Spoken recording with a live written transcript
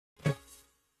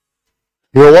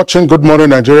You're watching Good Morning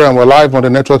Nigeria, and we're live on the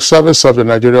network service of the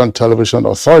Nigerian Television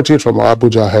Authority from our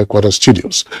Abuja headquarters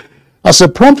studios. As a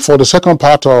prompt for the second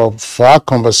part of our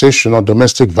conversation on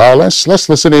domestic violence, let's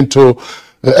listen into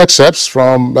the excerpts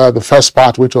from the first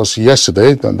part, which was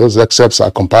yesterday, and those excerpts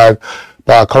are compiled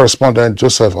by our correspondent,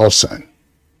 Joseph Olsen.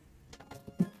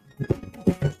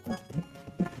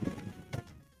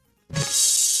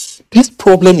 This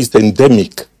problem is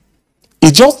endemic.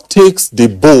 It just takes the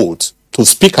bold to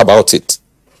speak about it.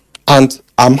 And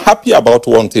I'm happy about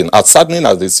one thing. As saddening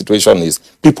as the situation is,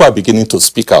 people are beginning to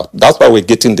speak out. That's why we're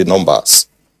getting the numbers.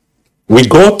 We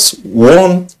got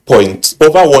over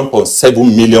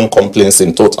 1.7 million complaints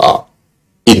in total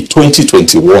in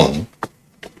 2021.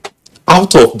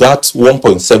 Out of that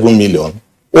 1.7 million,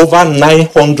 over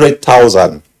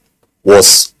 900,000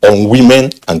 was on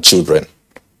women and children.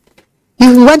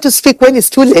 You want to speak when it's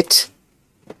too late.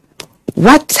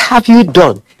 What have you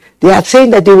done? They are saying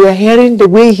that they were hearing the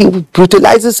way he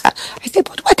brutalizes her. I said,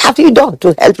 but what have you done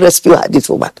to help rescue her, this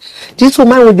woman? This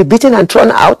woman will be beaten and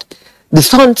thrown out. The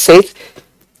son says,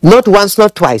 not once,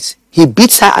 not twice. He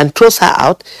beats her and throws her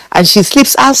out, and she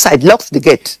sleeps outside, locks the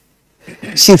gate.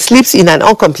 She sleeps in an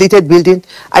uncompleted building,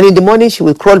 and in the morning she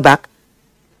will crawl back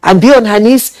and be on her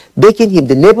knees begging him.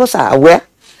 The neighbors are aware.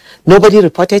 Nobody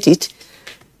reported it.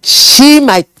 She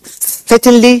might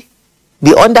certainly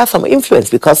be under some influence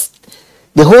because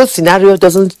the whole scenario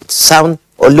doesn't sound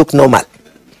or look normal.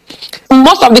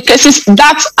 Most of the cases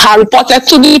that are reported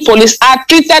to the police are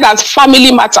treated as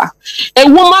family matter. A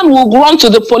woman will run to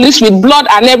the police with blood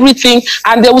and everything,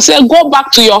 and they will say, go back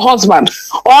to your husband.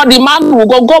 Or the man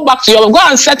will go back to go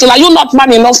and settle. Are you not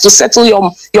man enough to settle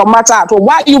your matter at home?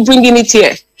 Why are you bringing it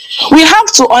here? We have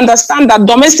to understand that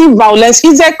domestic violence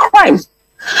is a crime.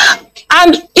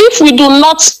 And if we do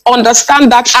not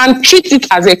understand that and treat it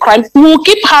as a crime, we will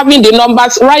keep having the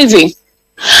numbers rising.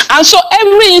 And so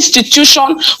every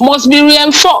institution must be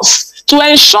reinforced to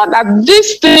ensure that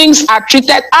these things are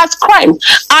treated as crime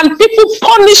and people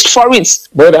punished for it.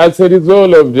 But as a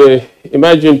result of the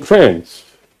emerging trends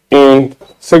in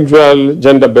sexual,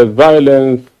 gender-based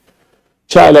violence,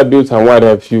 child abuse, and what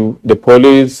have you, the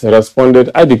police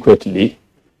responded adequately.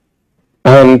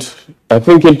 And I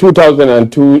think in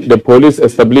 2002, the police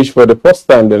established for the first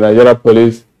time, the Nigeria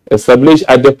police established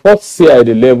at the first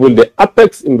CID level, the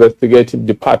Apex Investigative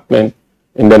Department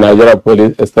in the Nigeria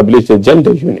police established a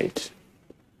gender unit.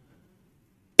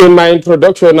 In my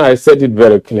introduction, I said it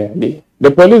very clearly.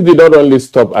 The police did not only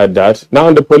stop at that.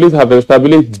 Now the police have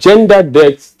established gender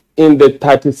desks in the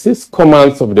 36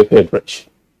 commands of the Federation.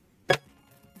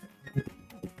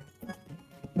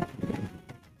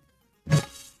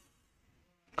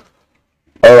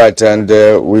 All right, and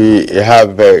we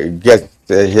have a guest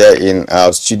here in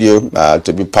our studio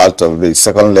to be part of the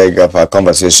second leg of our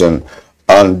conversation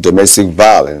on domestic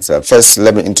violence. First,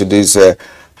 let me introduce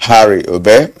Harry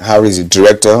Obe. Harry is the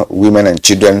Director, Women and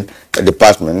Children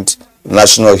Department,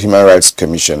 National Human Rights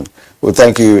Commission. Well,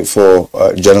 thank you for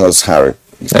joining us, Harry.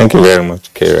 Thank you very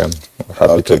much, Kerry. I'm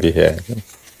happy to be here.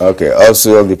 Okay,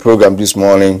 also on the program this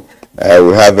morning,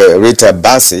 we have Rita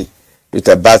Bassi.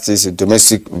 Rita Bassi is a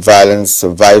domestic violence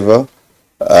survivor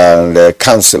and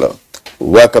counselor.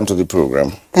 Welcome to the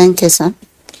program. Thank you, sir.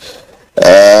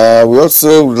 We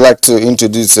also would like to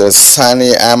introduce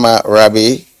Sani Ama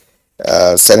Rabi.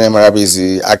 Sani Ama Rabi is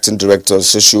the Acting Director of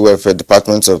Social Welfare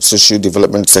Department of Social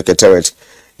Development Secretariat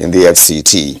in the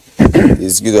FCT.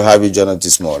 It's good to have you join us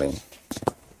this morning.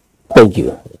 Thank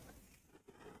you.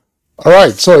 All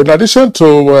right, so in addition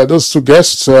to those two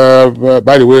guests,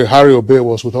 by the way, Harry Obe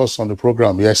was with us on the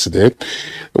program yesterday.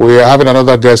 We are having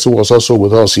another guest who was also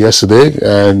with us yesterday,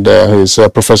 and he's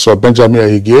Professor Benjamin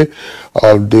Ehige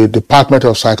of the Department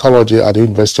of Psychology at the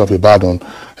University of Ibadan.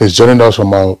 He's joining us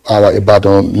from our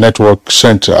Ibadan Network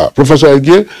Center. Professor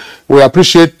Ehige, we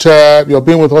appreciate your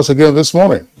being with us again this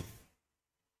morning.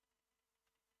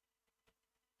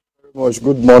 Very much.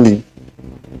 Good morning.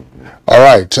 All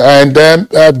right, and then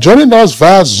joining us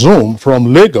via Zoom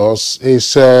from Lagos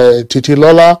is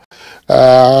Titilola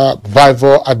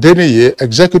Vivor Adeniyi,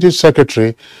 Executive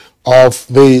Secretary of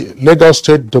the Lagos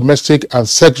State Domestic and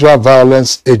Sexual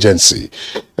Violence Agency.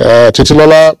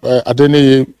 Titilola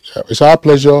Adeniyi, it's our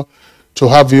pleasure to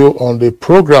have you on the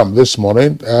program this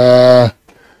morning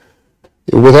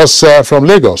with us from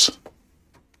Lagos.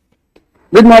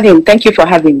 Good morning. Thank you for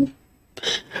having me.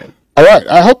 All right.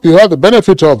 I hope you have the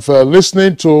benefit of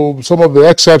listening to some of the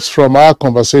excerpts from our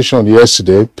conversation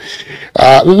yesterday.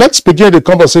 Let's begin the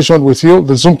conversation with you.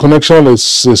 The Zoom connection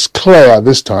is clear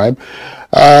this time.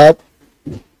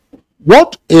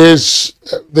 What is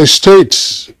the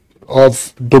state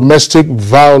of domestic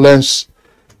violence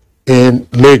in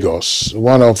Lagos,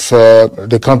 one of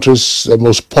the country's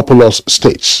most populous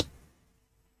states?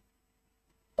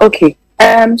 Okay.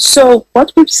 So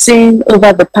what we've seen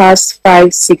over the past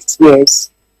 5-6 years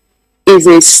is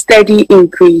a steady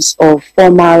increase of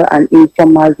formal and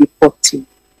informal reporting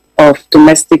of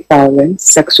domestic violence,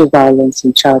 sexual violence,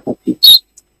 and child abuse.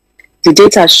 The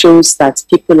data shows that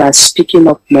people are speaking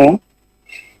up more.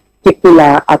 People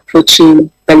are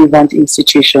approaching relevant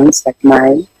institutions like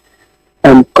mine,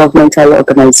 governmental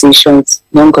organizations,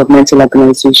 non-governmental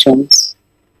organizations,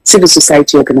 civil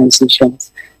society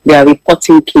organizations. They are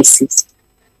reporting cases.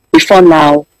 Before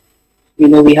now,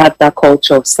 we had that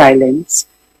culture of silence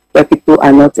where people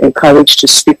are not encouraged to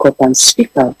speak up and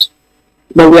speak out.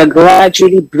 But we are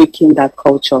gradually breaking that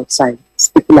culture of silence.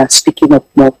 People are speaking up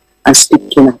more and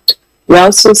speaking out. We're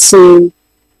also seeing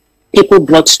people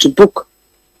brought to book.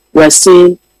 We're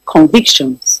seeing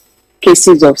convictions,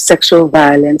 cases of sexual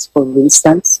violence, for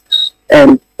instance.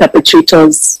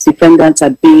 Perpetrators, defendants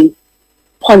are being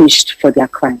punished for their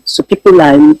crimes. So people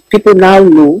now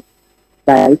know,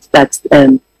 right, that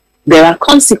there are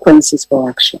consequences for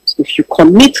actions. If you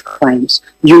commit crimes,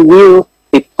 you will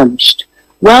be punished.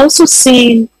 We're also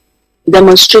seeing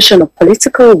demonstration of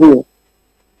political will.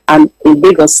 And in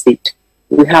Lagos State,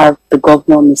 we have the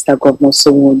governor, Mr. Governor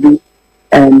Sanwo-Olu,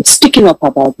 speaking up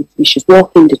about these issues,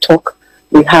 walking the talk.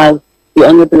 We have the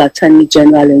Honorable Attorney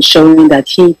General ensuring that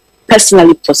he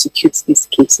personally prosecutes these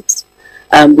cases.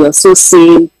 We're also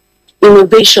seeing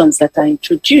innovations that are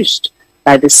introduced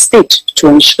by the state to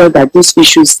ensure that these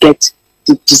issues get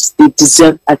the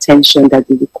deserved attention that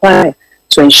they require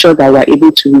to ensure that we're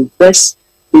able to reverse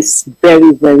this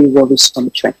very, very worrisome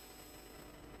trend.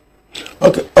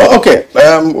 Okay.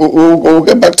 We'll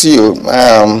get back to you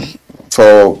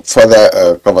for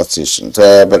further conversations.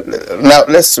 But now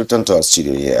let's return to our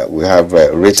studio here. We have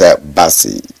Rita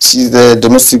Bassi. She's the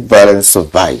domestic violence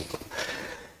survivor.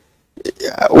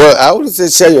 Well, I would say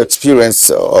share your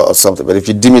experience or something, but if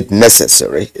you deem it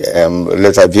necessary,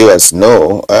 let our viewers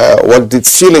know what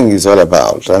this feeling is all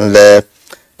about and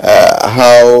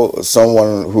how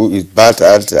someone who is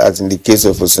battered, as in the case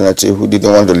of Osinachi, who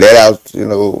didn't want to let out,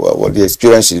 what the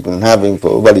experience she's been having for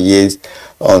over the years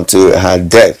until her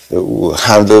death, will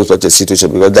handle such a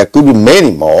situation, because there could be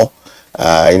many more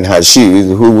in her shoes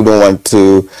who wouldn't want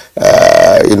to,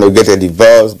 get a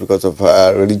divorce because of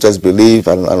her religious belief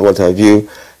and what have you.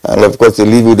 And of course, they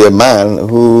live with a man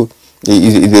who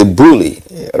is a bully,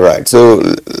 right? So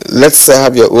let's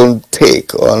have your own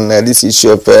take on this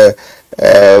issue of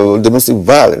domestic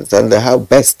violence and how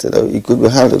best it could be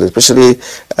handled, especially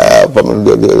from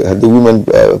the women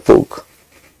folk.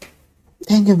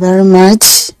 Thank you very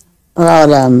much.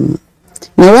 Well,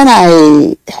 when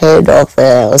I heard of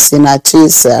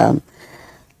Osinachi's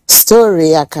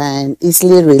story, I can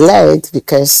easily relate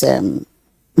because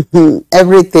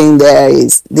everything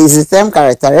there's the same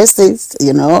characteristics,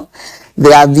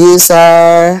 the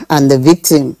abuser and the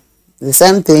victim, the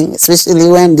same thing, especially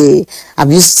when the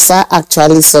abuser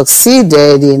actually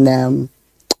succeeded in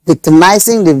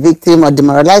victimizing the victim or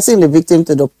demoralizing the victim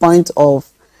to the point of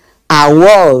our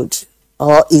world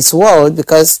or his world,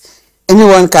 because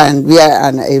anyone can be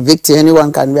a victim,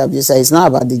 anyone can be an abuser. It's not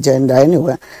about the gender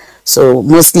anyway. So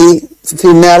mostly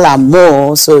female and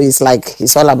more, so it's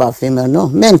all about female. No,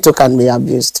 men too can be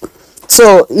abused.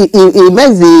 So it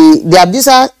makes the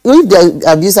abuser, if the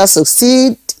abuser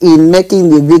succeed in making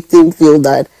the victim feel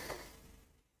that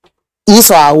his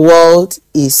or her world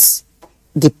is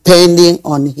depending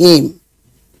on him,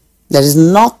 there is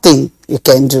nothing you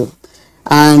can do.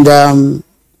 And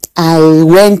I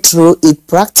went through it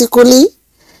practically.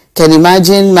 Can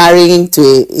imagine marrying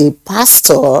to a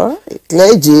pastor, a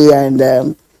clergy,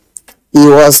 and he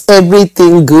was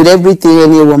everything good, everything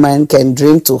any woman can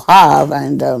dream to have,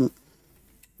 and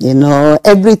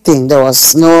everything. There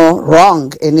was no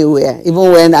wrong anywhere.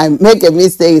 Even when I make a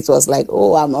mistake, it was like,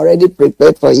 oh, I'm already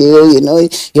prepared for you.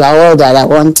 You are all that I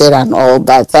wanted and all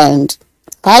that. And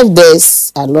 5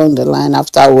 days along the line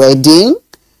after wedding,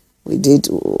 we did,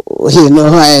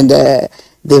 and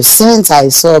the sense I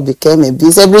saw became a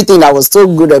beast. Everything that was so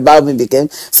good about me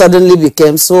suddenly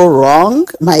became so wrong.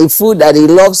 My food that he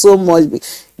loved so much,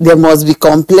 there must be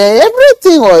complaint.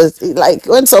 Everything was like,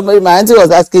 when my auntie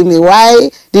was asking me, why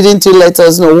didn't you let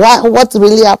us know? What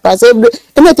really happened?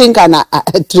 Anything can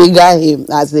trigger him,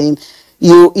 as in,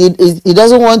 he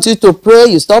doesn't want you to pray,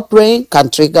 you stop praying,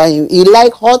 can trigger him. He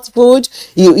like hot food,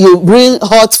 you bring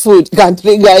hot food, can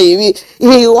trigger him.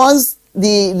 He wants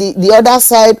the other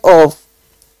side of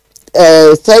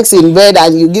sex in bed,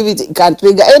 and you give it, can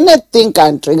trigger anything,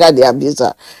 can trigger the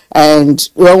abuser. And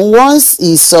once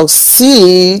he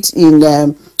succeeds in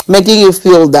making you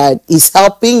feel that he's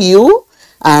helping you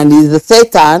and is the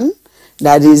Satan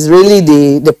that is really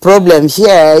the problem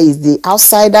here, is the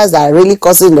outsiders that are really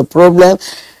causing the problem,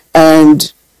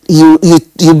 and you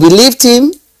believed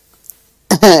him.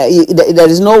 There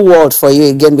is no word for you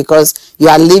again because you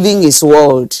are living his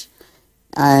world,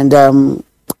 and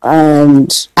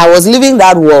I was living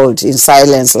that world in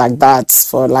silence like that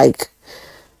for like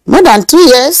more than 2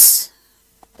 years.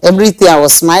 Everything, I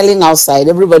was smiling outside.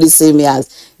 Everybody see me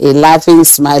as a laughing,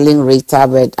 smiling Rita,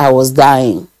 but I was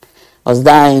dying. I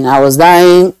was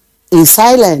dying in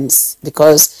silence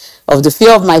because of the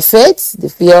fear of my faith, the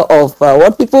fear of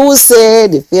what people will say,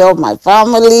 the fear of my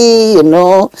family, and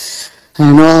all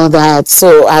that.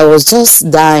 So I was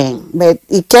just dying. But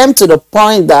it came to the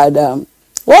point that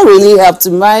what really helped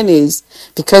mine is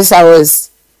because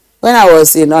when I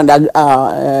was in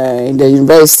the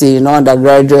university,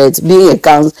 undergraduate, being a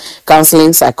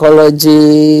counseling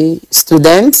psychology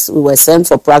student, we were sent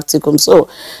for practicum. So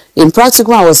in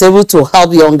practicum, I was able to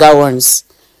help younger ones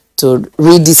to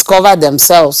rediscover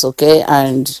themselves, okay?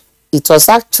 And it was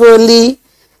actually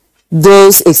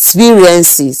those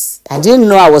experiences. I didn't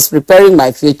know I was preparing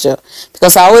my future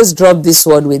because I always drop this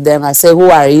word with them. I say, who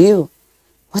are you?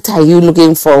 What are you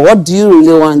looking for? What do you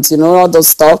really want? All those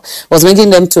stuff was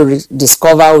making them to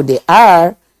discover who they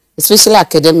are, especially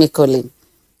academically.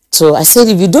 So I said,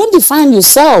 if you don't define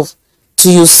yourself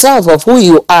to yourself of who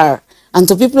you are and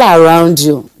to people around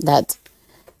you, that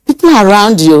people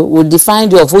around you will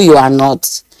define you of who you are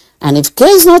not. And if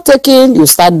care is not taken, you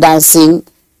start dancing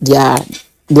their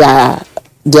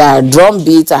drum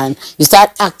beat and you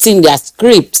start acting their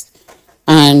script.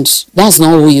 And that's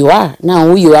not who you are. Now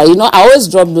who you are, I always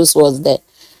drop those words there.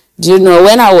 Do you know,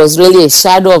 when I was really a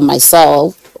shadow of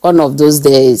myself, one of those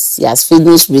days, he has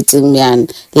finished beating me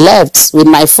and left with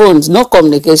my phone, no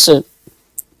communication.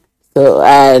 So,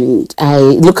 and I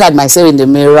look at myself in the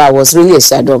mirror, I was really a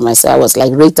shadow of myself. I was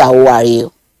like, Rita, who are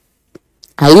you?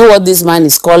 Are you what this man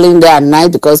is calling day and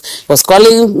night? Because he was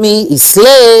calling me his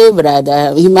slave,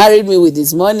 that he married me with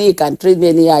his money, he can treat me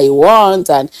anyhow he wants,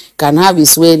 and can have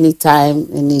his way anytime,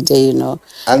 any day,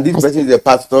 And this person is a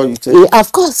pastor, you say?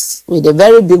 Of course, with a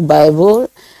very big Bible.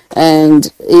 And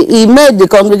he made the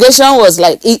congregation was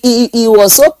like, he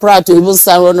was so proud to even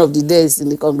stand one of the days in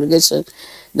the congregation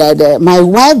that my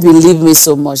wife believed me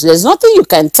so much. There's nothing you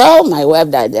can tell my wife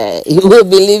that he will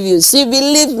believe you. She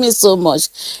believed me so much.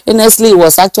 Honestly, he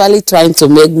was actually trying to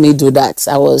make me do that.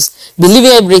 I was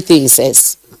believing everything he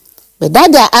says. But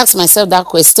that day I asked myself that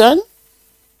question.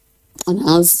 And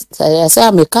I said,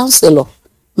 I'm a counselor.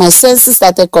 My senses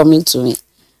started coming to me.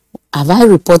 Have I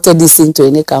reported this thing to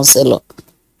any counselor?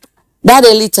 That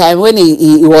early time when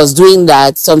he was doing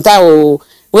that, sometimes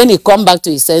when he come back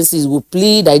to his senses, he would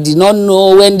plead, I did not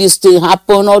know when this thing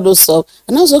happened, all those stuff.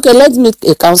 And I was okay, let's meet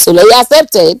a counselor. He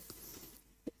accepted.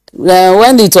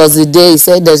 When it was the day, he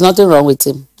said, there's nothing wrong with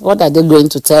him. What are they going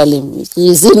to tell him? Is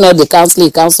he not the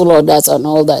counselor or that and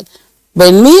all that?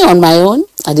 But me, on my own,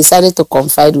 I decided to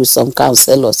confide with some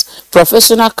counselors,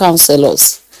 professional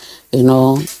counselors.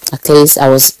 At least I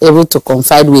was able to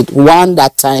confide with one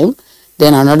that time.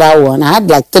 Then another one. I had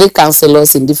like 3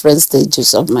 counselors in different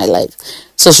stages of my life.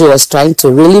 So she was trying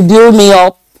to really build me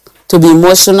up to be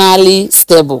emotionally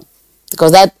stable.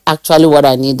 Because that's actually what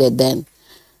I needed then.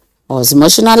 I was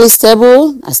emotionally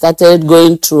stable. I started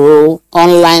going through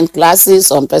online classes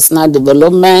on personal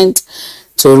development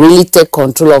to really take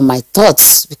control of my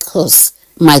thoughts. Because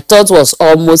my thought was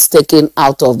almost taken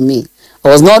out of me. I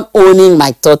was not owning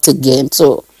my thought again.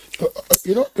 So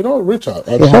Rita,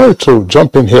 I'm sorry to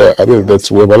jump in here. I mean,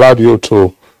 that we've allowed you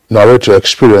to narrate your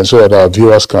experience so that our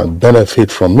viewers can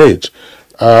benefit from it.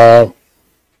 I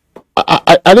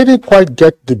didn't quite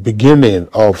get the beginning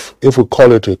of, if we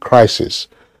call it a crisis,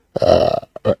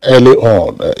 early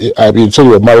on. I mean, so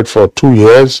you were married for 2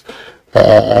 years.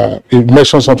 You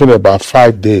mentioned something about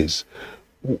 5 days.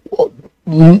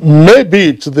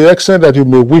 Maybe to the extent that you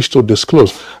may wish to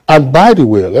disclose. And by the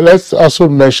way, let's also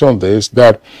mention this,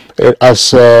 that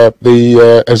as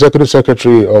the executive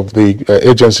secretary of the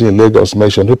agency in Lagos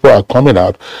mentioned, people are coming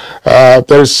out.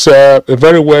 There's a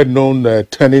very well-known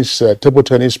table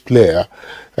tennis player,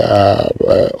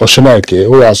 Oshinake,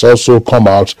 who has also come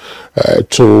out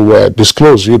to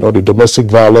disclose, the domestic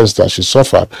violence that she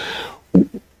suffered.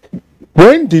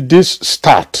 When did this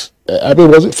start? I mean,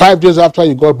 was it 5 days after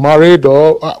you got married,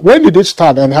 or when did it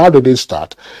start, and how did it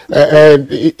start?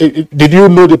 Did you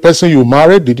know the person you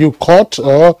married? Did you court,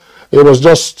 or it was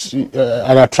just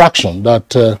an attraction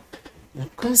that? Of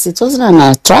course, it wasn't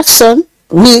an attraction.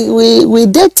 We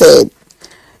dated.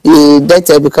 We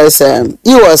dated because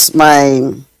he was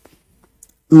my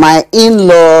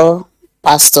in-law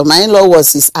pastor. My in-law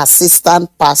was his assistant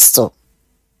pastor.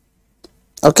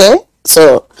 Okay,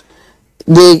 so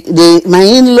my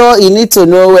in-law, you need to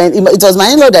know when it was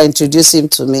my in-law that introduced him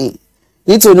to me.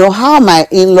 You need to know how my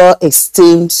in-law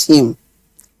esteemed him.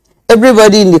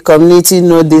 Everybody in the community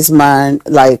know this man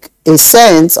like a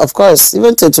sense. Of course,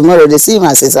 even till tomorrow they see him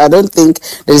as his. I don't think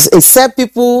there's, except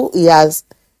people he has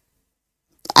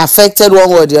affected one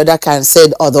way or the other can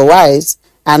say otherwise,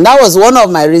 and that was one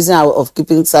of my reasons of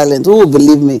keeping silent. Who will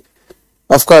believe me?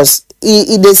 Of course,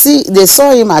 they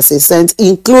saw him as a saint,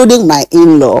 including my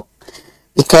in-law,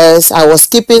 because I was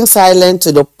keeping silent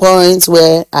to the point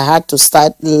where I had to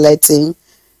start letting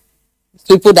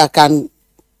people that can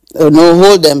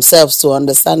hold themselves to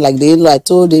understand. Like the in-law, I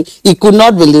told him, he could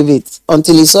not believe it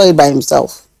until he saw it by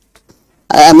himself.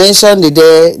 I mentioned the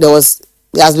day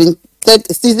he has been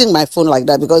seizing my phone like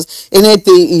that, because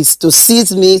anything is to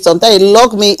seize me. Sometimes he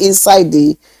lock me inside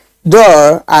the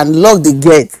door and lock the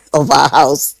gate of our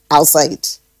house outside,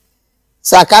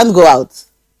 so I can't go out.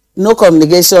 No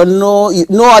communication, no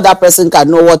other person can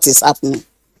know what is happening.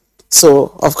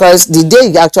 So of course, the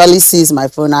day he actually seized my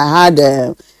phone, I had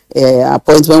an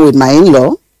appointment with my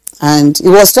in-law, and he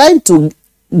was trying to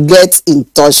get in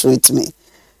touch with me.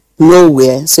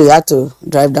 Nowhere. So he had to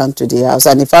drive down to the house,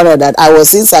 and he found out that I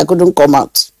was inside, I couldn't come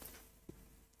out.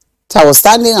 So I was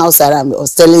standing outside and I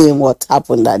was telling him what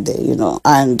happened that day,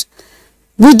 and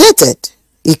we dated.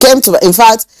 He came to, in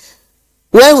fact,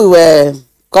 when we were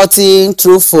cutting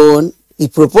through phone, he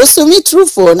proposed to me through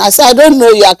phone. I said, I don't know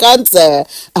you. I can't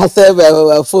accept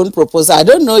a phone proposal. I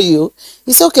don't know you.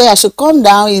 He said, okay, I should come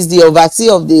down. He's the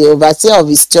overseer of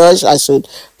his church. I should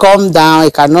come down.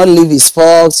 He cannot leave his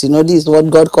folks. This is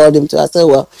what God called him to. I said,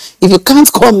 well, if you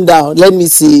can't come down, let me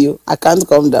see you. I can't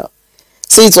come down.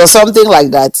 See, it was something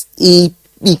like that. He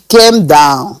came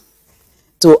down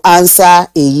to answer a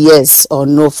yes or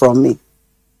no from me.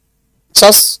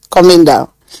 Just coming down.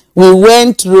 We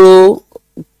went through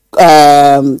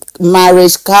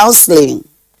marriage counseling.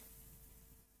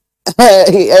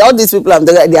 All these people,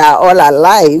 they are all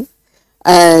alive,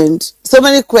 and so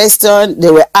many questions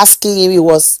they were asking him. He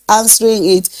was answering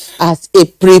it as a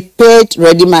prepared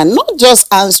ready man, not just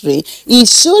answering. He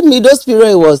showed me those periods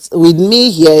he was with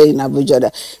me here in Abuja.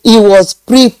 He was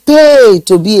prepared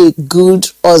to be a good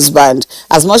husband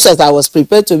as much as I was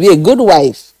prepared to be a good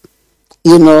wife. He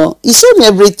showed me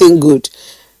everything good.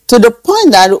 To the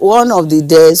point that one of the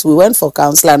days we went for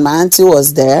counseling, and my auntie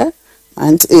was there.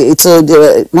 And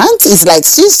my auntie is like,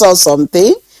 she saw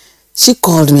something. She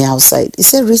called me outside. He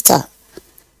said, Rita,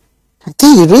 I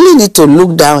think you really need to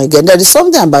look down again. There is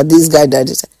something about this guy that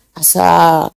is. I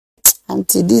said,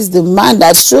 auntie, this is the man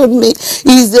that showed me.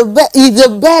 He's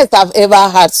the best I've ever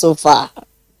had so far.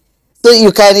 So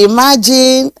you can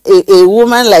imagine a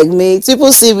woman like me.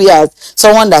 People see me as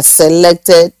someone that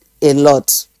selected a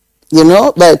lot.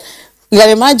 But you can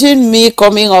imagine me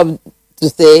coming up to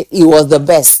say he was the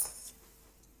best.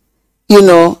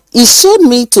 He showed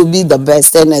me to be the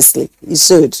best, honestly. He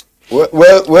should. We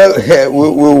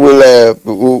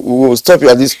will stop you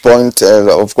at this point.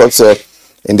 Of course,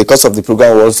 in the course of the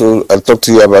program, we'll also talk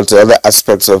to you about other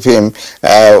aspects of him.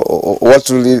 What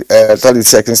really thought is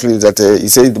secondly is that he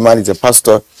said the man is a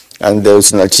pastor, and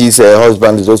Sinachi's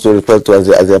husband is also referred to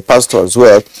as a pastor as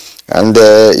well. And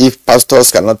if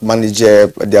pastors cannot manage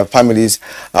their families,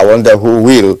 I wonder who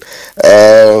will.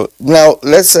 Now,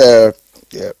 let's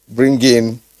bring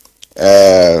in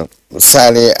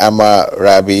Sani Ama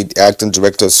Rabi, Acting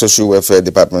Director of Social Welfare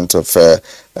Department of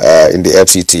in the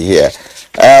FCT here.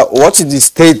 What is the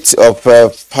state of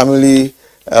family,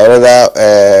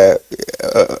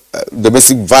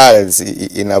 domestic violence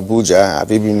in Abuja?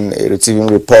 Have you been receiving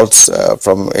reports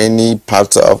from any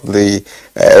part of the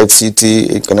FCT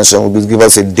in connection? Will give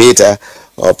us a data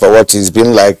of what it's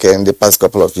been like in the past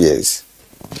couple of years?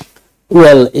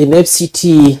 Well, in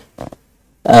FCT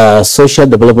Social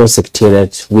Development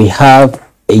Secretariat, we have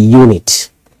a unit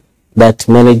that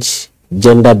manage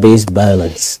gender-based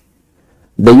violence.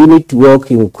 The unit work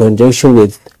in conjunction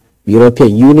with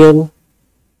European Union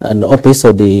and the Office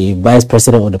of the Vice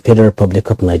President of the Federal Republic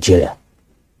of Nigeria.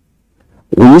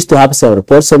 We used to have some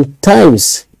reports.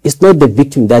 Sometimes it's not the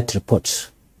victim that reports,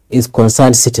 it's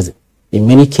concerned citizen in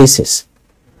many cases.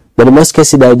 But in most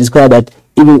cases, I discover that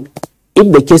even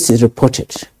if the case is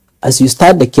reported, as you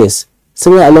start the case,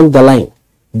 somewhere along the line,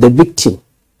 the victim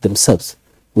themselves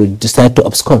will decide to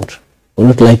abscond, will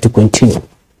not like to continue.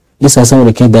 These are some of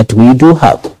the cases that we do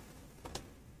have.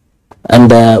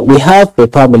 And we have a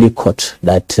family court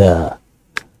that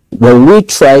when we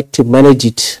try to manage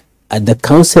it at the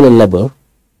counseling level,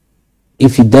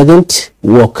 if it doesn't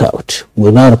work out,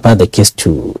 we'll now refer the case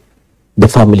to the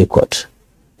family court.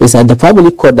 It's at the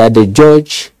family court that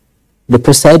the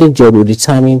presiding judge will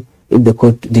determine if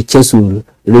the case will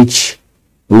reach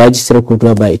magistrate court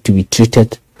whereby it will be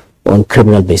treated on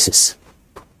criminal basis.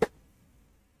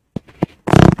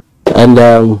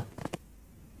 And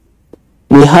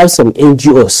we have some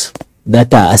NGOs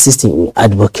that are assisting in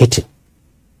advocating.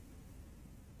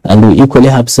 And we equally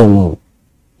have some,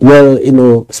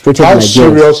 spirited How Nigerians.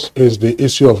 serious is the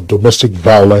issue of domestic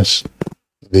violence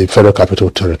in the Federal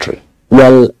Capital Territory?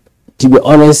 Well, to be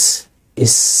honest,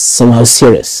 it's somehow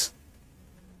serious.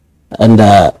 And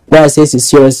why I say it's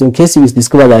serious, in case you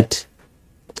discover that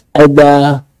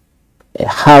either a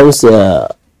house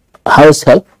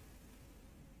help,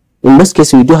 in most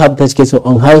cases we do have that case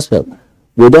on house help.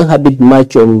 We don't have it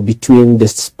much between the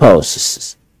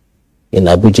spouses in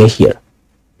Abuja here.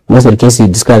 Most of the cases you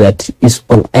discover that it's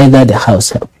on either the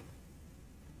house help.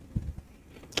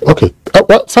 Okay.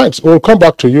 Well, thanks. We'll come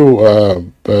back to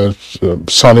you,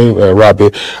 Sani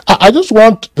Rabi. I just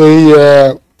want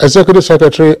the Executive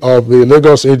Secretary of the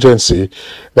Lagos Agency,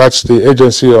 that's the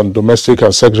Agency on Domestic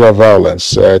and Sexual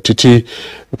Violence, Titi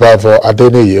Vavo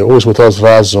Adeneye, who is with us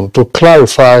via Zoom, to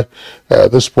clarify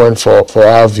this point for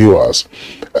our viewers.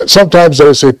 Sometimes there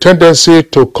is a tendency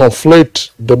to conflate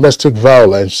domestic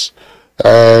violence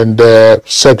and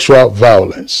sexual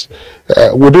violence.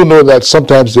 We do know that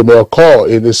sometimes they may occur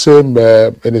in the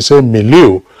same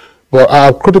milieu, but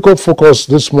our critical focus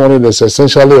this morning is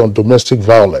essentially on domestic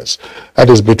violence. That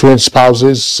is between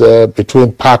spouses,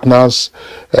 between partners,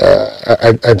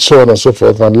 and so on and so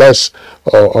forth, and less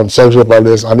on sexual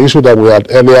violence, an issue that we had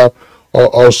earlier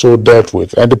also dealt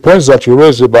with. And the points that you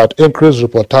raised about increased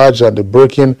reportage and the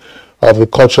breaking of the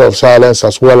culture of silence,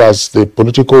 as well as the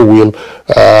political will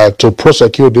to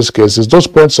prosecute these cases. Those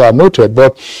points are noted,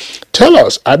 but tell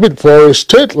us, I mean, for a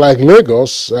state like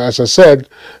Lagos, as I said,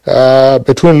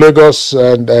 between Lagos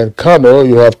and Kano,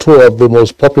 you have two of the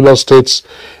most populous states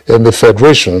in the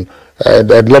Federation, and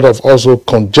a lot of also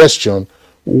congestion.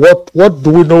 What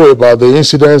do we know about the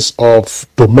incidence of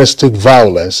domestic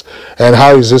violence, and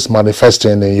how is this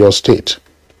manifesting in your state?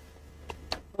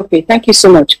 Okay, thank you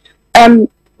so much.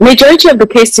 Majority of the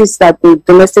cases that the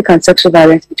Domestic and Sexual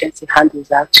Violence Agency handles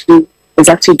is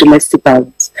actually domestic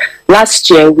violence. Last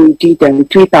year, we did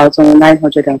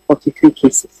 3,943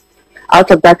 cases.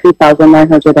 Out of that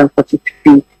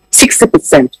 3,943,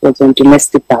 60% was on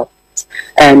domestic violence.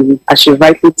 As you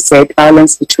rightly said,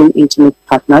 violence between intimate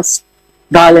partners,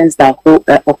 violence that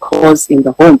occurs in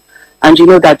the home. And you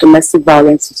know that domestic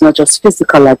violence is not just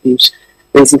physical abuse.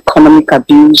 There's economic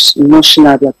abuse,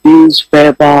 emotional abuse,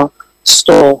 verbal,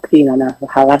 stalking, and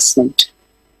harassment.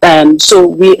 So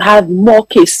we have more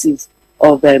cases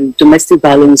of domestic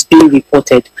violence being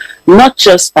reported, not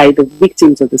just by the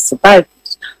victims or the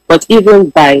survivors, but even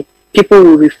by people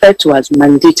we refer to as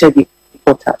mandated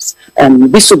reporters,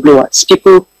 whistleblowers,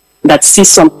 people that see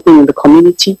something in the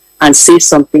community and say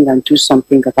something and do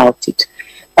something about it.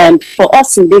 And for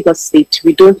us in Lagos State,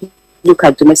 we don't look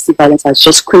at domestic violence as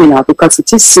just criminal, because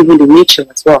it is civil in nature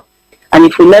as well. And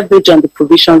if we leverage on the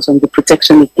provisions on the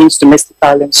Protection Against Domestic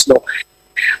Violence law,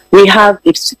 we have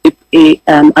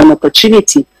an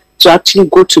opportunity to actually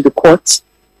go to the court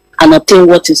and obtain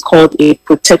what is called a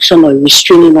protection or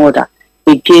restraining order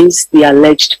against the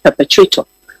alleged perpetrator.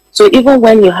 So even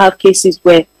when you have cases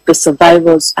where the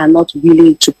survivors are not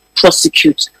willing to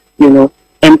prosecute, to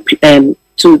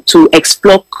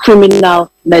explore criminal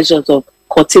measures of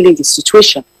curtailing the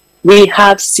situation, we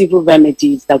have civil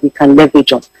remedies that we can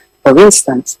leverage on. For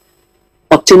instance,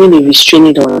 obtaining a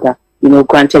restraining order,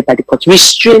 granted by the court,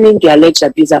 restraining the alleged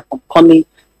abuser from coming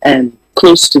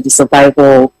close to the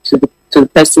survivor, to the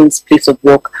person's place of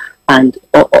work, and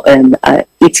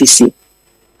etc.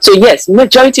 So yes,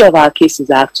 majority of our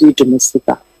cases are actually domestic.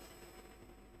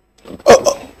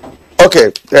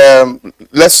 Okay,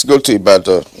 let's go to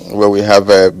Ibadan, where we have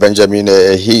Benjamin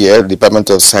here, Department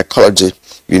of Psychology,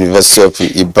 University of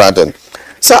Ibadan.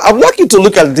 So I would like you to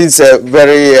look at this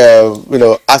very,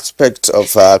 aspect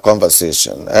of our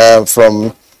conversation.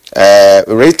 From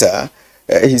Rita,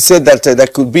 he said that there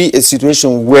could be a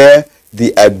situation where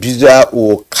the abuser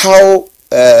will cow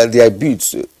the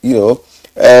abuse,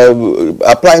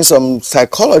 applying some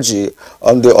psychology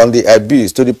on the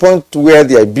abuse, to the point where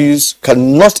the abuse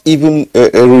cannot even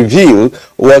reveal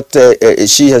what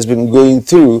she has been going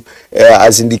through,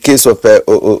 as in the case of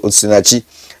Osinachi.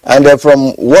 And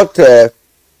from what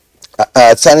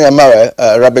Sani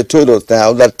Rabi told us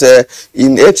now, that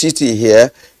in FCT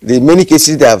here, the many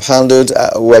cases they have handled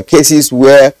were cases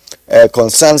where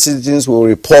concerned citizens will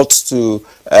report to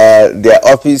their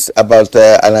office about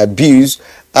an abuse,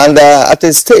 And at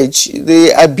a stage,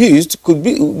 the abused could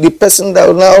be the person that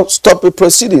will now stop the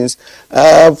proceedings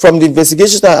from the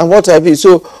investigation and what have you.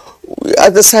 So,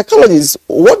 as a psychologist,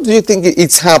 what do you think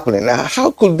is happening?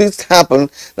 How could this happen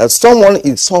that someone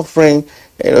is suffering,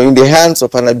 in the hands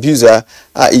of an abuser,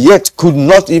 yet could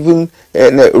not even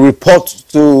report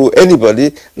to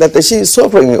anybody that she is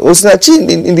suffering? Osinachi,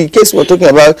 in the case we're talking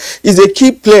about, is a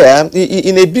key player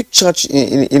in a big church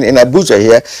in Abuja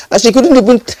here, and she couldn't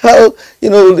even tell,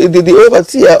 the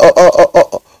overseer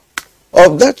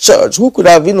of that church, who could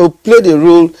have, played a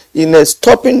role in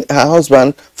stopping her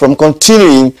husband from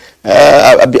continuing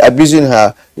abusing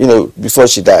her, before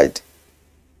she died.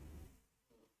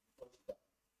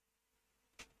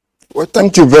 Well,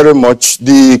 thank you very much.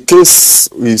 The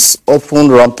case is often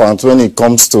rampant when it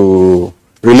comes to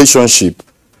relationship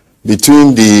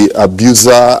between the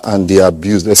abuser and the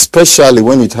abused, especially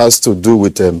when it has to do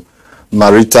with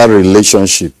marital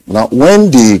relationship. Now,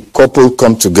 when the couple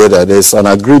come together, there's an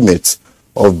agreement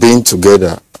of being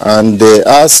together, and there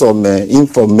are some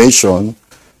information,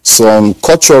 some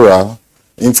cultural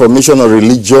information or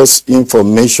religious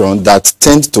information that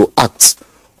tend to act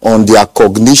on their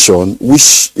cognition,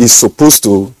 which is supposed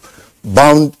to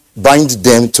bind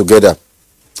them together.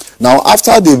 Now,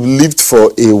 after they've lived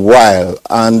for a while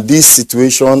and this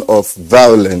situation of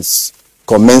violence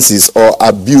commences or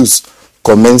abuse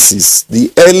commences,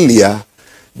 the earlier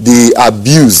the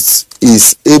abused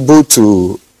is able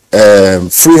to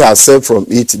free herself from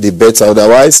it, the better.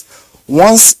 Otherwise,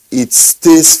 once it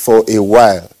stays for a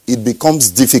while, it becomes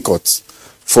difficult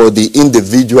for the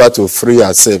individual to free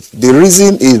herself. The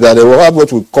reason is that they will have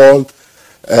what we call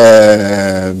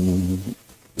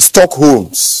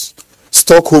Stockholm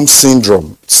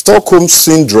syndrome. Stockholm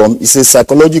syndrome is a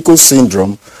psychological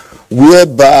syndrome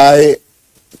whereby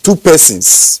two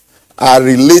persons are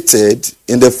related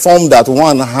in the form that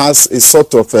one has a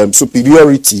sort of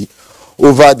superiority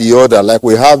over the other, like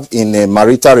we have in a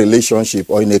marital relationship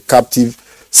or in a captive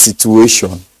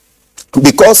situation.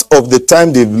 Because of the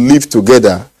time they've lived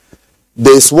together,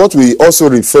 there's what we also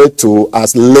refer to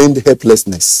as learned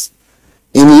helplessness.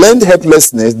 In learned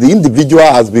helplessness, the individual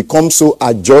has become so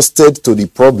adjusted to the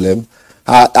problem,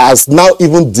 has now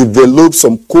even developed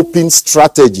some coping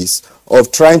strategies of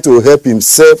trying to help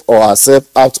himself or herself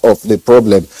out of the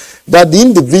problem, that the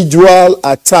individual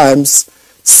at times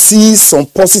sees some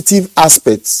positive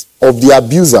aspects of the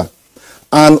abuser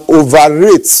and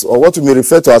overrates, or what we may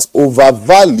refer to as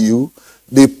overvalue,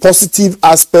 the positive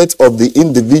aspect of the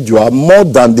individual more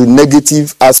than the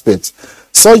negative aspect,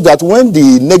 such that when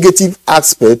the negative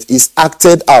aspect is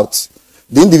acted out,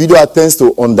 the individual tends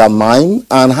to undermine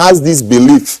and has this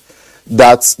belief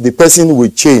that the person will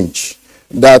change,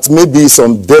 that maybe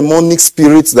some demonic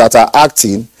spirits that are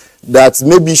acting, that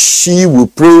maybe she will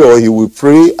pray or he will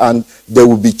pray and there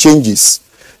will be changes.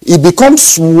 It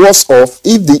becomes worse off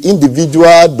if the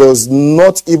individual does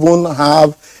not even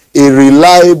have a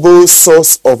reliable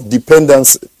source of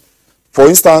dependency. For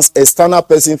instance, external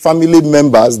person, family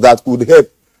members that could help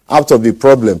out of the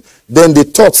problem. Then the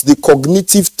thoughts, the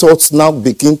cognitive thoughts now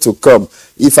begin to come.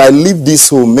 If I leave this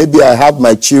home, maybe I have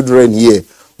my children here.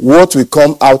 What will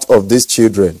come out of these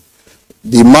children?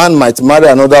 The man might marry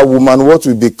another woman. What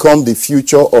will become the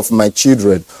future of my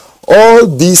children? All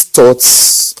these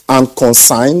thoughts and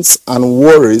concerns and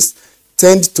worries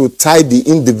tend to tie the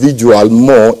individual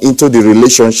more into the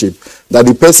relationship, that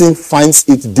the person finds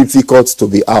it difficult to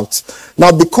be out.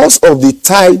 Now, because of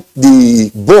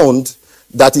the bond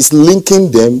that is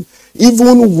linking them,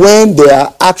 even when there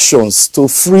are actions to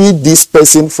free this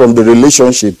person from the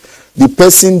relationship, the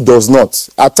person does not.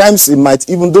 At times, it might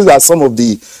even, those are some of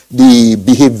the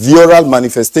behavioral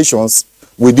manifestations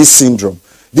with this syndrome.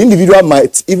 The individual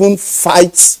might even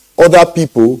fight other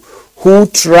people who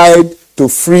tried to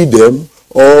free them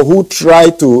or who try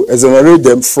to exonerate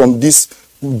them from this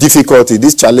difficulty,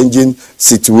 this challenging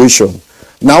situation.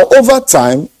 Now, over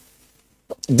time,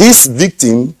 this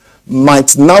victim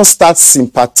might now start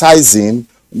sympathizing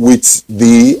with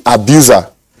the abuser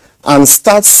and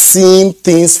start seeing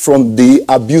things from the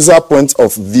abuser point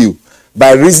of view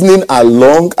by reasoning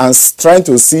along and trying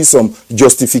to see some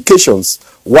justifications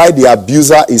why the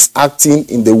abuser is acting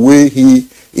in the way he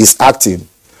is acting.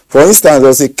 For instance, there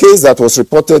was a case that was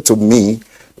reported to me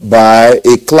by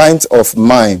a client of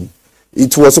mine.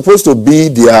 It was supposed to be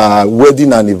their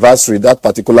wedding anniversary that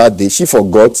particular day. She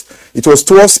forgot. It was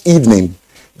towards evening.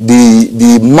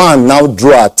 The man now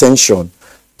drew her attention,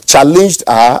 challenged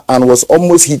her, and was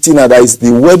almost hitting her that it's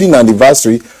the wedding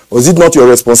anniversary. Was it not your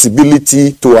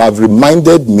responsibility to have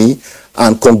reminded me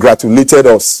and congratulated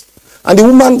us? And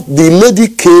the lady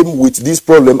came with this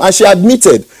problem, and she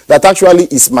admitted that actually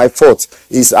it's my fault.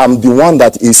 I'm the one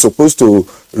that is supposed to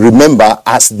remember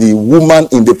as the woman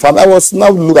in the family.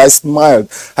 I smiled.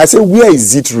 I said, where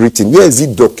is it written? Where is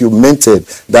it documented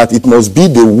that it must be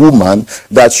the woman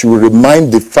that should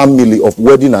remind the family of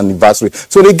wedding anniversary?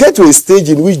 So they get to a stage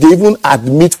in which they even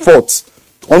admit faults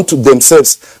unto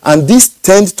themselves, and this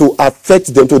tends to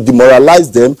affect them, to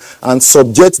demoralize them and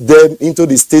subject them into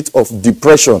the state of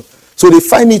depression. So they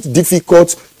find it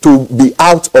difficult to be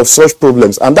out of such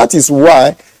problems. And that is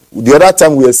why the other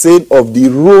time we were saying of the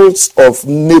roles of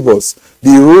neighbors,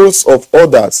 the roles of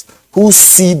others who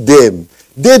see them,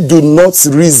 they do not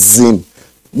reason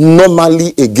normally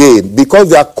again because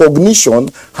their cognition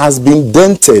has been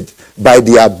dented by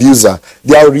the abuser.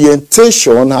 Their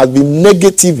orientation has been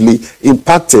negatively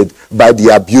impacted by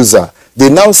the abuser.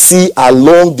 They now see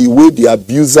along the way the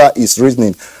abuser is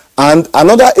reasoning. And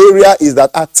another area is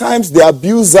that at times the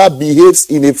abuser behaves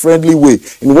in a friendly way,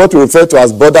 in what we refer to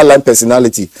as borderline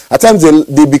personality. At times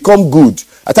they become good.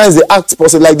 At times they act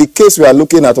positive, like the case we are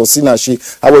looking at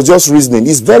Osinachi. I was just reasoning.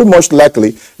 It's very much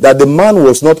likely that the man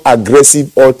was not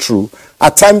aggressive or true.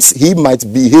 At times he might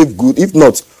behave good. If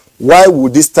not, why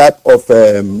would this type of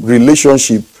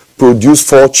relationship produce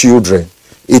 4 children?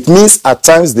 It means at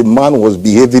times the man was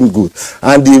behaving good.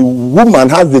 And the woman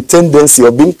has the tendency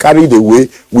of being carried away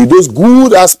with those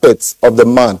good aspects of the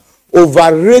man,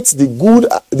 overrates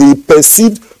the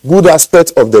perceived good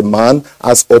aspect of the man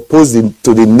as opposed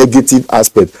to the negative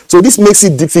aspect. So this makes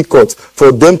it difficult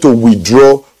for them to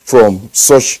withdraw from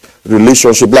such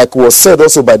relationship. Like was said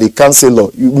also by the counselor,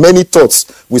 many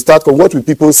thoughts we start from. What will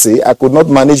people say? I could not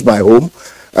manage my home.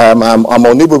 I'm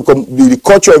unable to the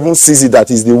culture even sees it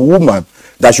that is the woman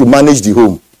that should manage the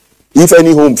home. If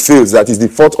any home fails, that is the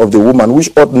fault of the woman,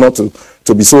 which ought not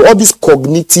to be. So all this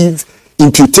cognitive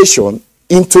imputation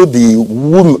into the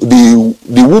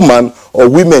woman or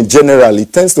women generally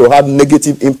tends to have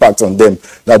negative impact on them,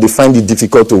 that they find it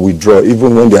difficult to withdraw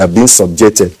even when they are being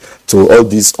subjected to all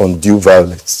this undue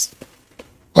violence.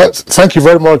 Thank you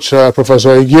very much,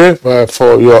 Professor Igie,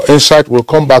 for your insight. We'll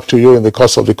come back to you in the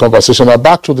course of the conversation. Now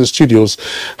back to the studios.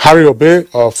 Harry Obey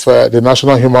of the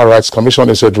National Human Rights Commission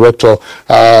is a director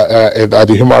at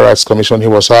the Human Rights Commission. He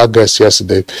was our guest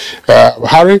yesterday.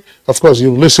 Harry, of course,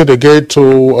 you listened again to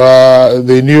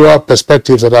the newer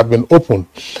perspectives that have been opened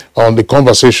on the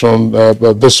conversation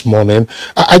this morning.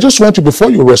 I just want you, before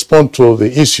you respond to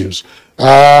the issues,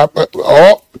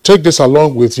 or take this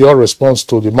along with your response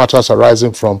to the matters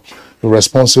arising from the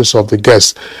responses of the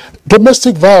guests.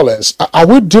 Domestic violence, are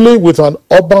we dealing with an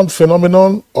urban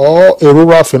phenomenon or a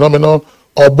rural phenomenon,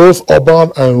 or both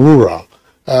urban and rural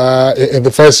in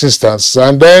the first instance?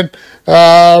 And then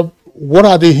what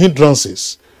are the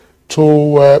hindrances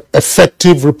to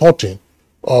effective reporting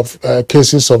of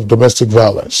cases of domestic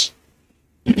violence?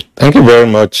 Thank you very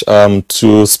much.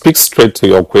 To speak straight to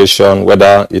your question,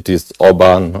 whether it is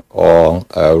urban or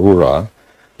rural,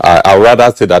 I would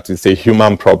rather say that it's a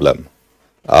human problem.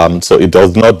 So it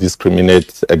does not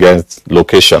discriminate against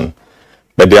location.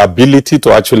 But the ability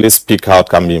to actually speak out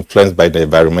can be influenced by the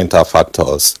environmental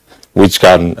factors, which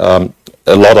can,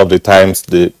 a lot of the times,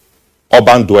 the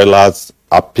urban dwellers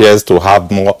appears to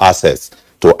have more access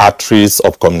to arteries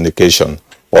of communication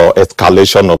or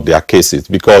escalation of their cases,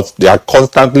 because they are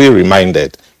constantly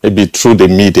reminded, maybe through the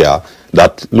media,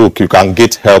 that, look, you can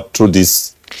get help through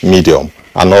this medium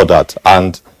and all that.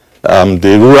 And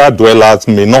the rural dwellers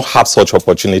may not have such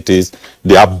opportunities.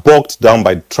 They are bogged down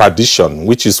by tradition,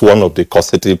 which is one of the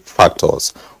causative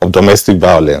factors of domestic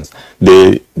violence.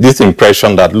 This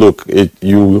impression that, look,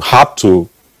 you have to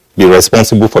be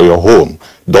responsible for your home.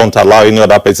 Don't allow any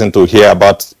other person to hear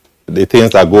about the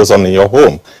things that goes on in your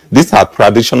home. These are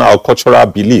traditional or cultural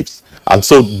beliefs. And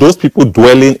so those people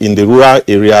dwelling in the rural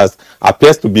areas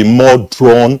appears to be more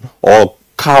drawn or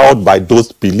cowed by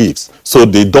those beliefs. So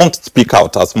they don't speak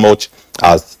out as much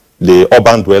as the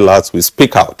urban dwellers will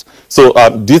speak out. So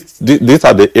these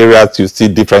are the areas you see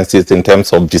differences in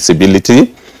terms of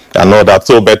disability and all that.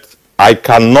 So, but I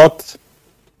cannot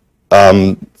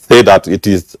say that it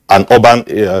is an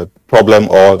urban problem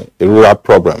or a rural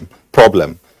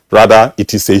problem. Rather,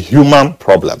 it is a human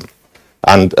problem.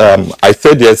 And I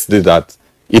said yesterday that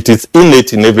it is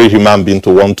innate in every human being to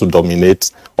want to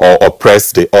dominate or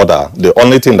oppress the other. The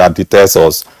only thing that deters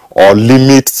us or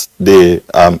limits the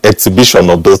exhibition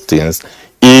of those things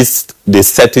is the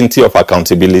certainty of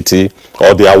accountability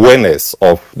or the awareness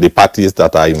of the parties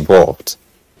that are involved.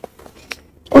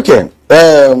 Okay,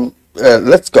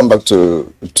 let's come back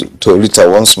to Rita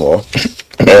once more.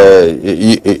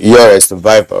 you're a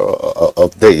survivor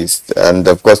of this, and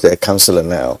of course, you're a counselor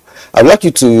now. I'd like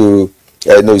you to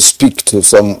speak to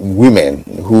some women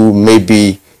who may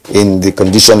be in the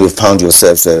condition you found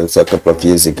yourself a couple of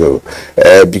years ago,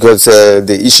 because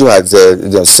the issue has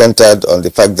centered on the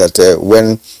fact that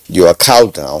when you are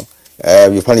cowed down,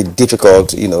 you find it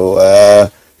difficult,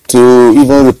 to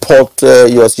even report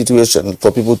your situation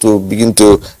for people to begin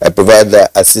to provide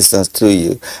assistance to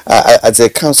you. As a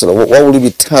counselor, what would you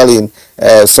be telling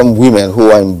some women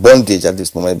who are in bondage at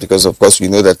this moment? Because of course we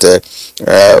know that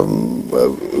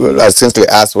I simply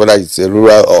asked whether it's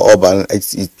rural or urban.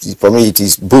 For me it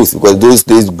is both, because those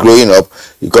days growing up,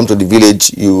 you come to the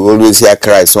village, you always hear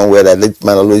cries somewhere that the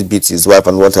man always beats his wife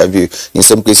and what have you. In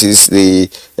some cases, the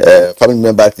family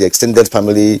members, the extended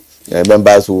family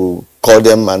members who call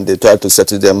them and they try to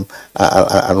settle them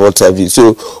and what have you.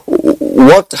 So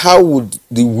how would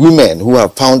the women who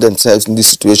have found themselves in this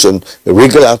situation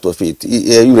wriggle out of it,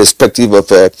 irrespective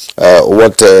of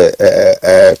what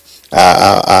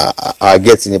our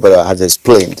guest in Ibadan has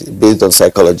explained based on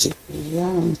psychology?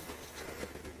 Yeah.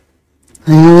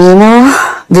 He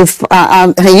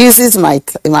uses my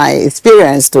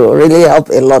experience to really help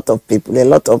a lot of people, a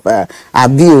lot of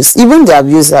abuse, even the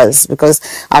abusers, because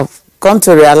I've come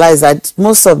to realize that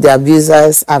most of the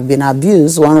abusers have been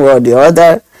abused one way or the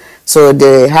other. So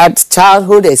they had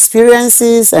childhood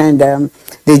experiences, and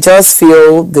they just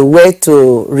feel the way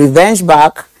to revenge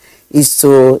back is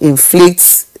to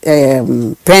inflict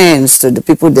pains to the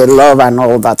people they love and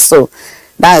all that. So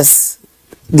that's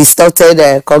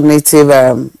distorted cognitive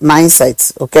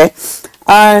mindset, okay?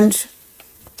 And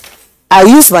I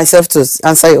use myself to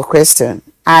answer your question.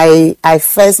 I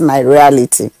face my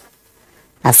reality.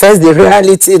 I face the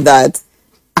reality that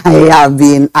I have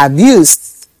been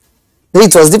abused.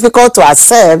 It was difficult to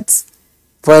accept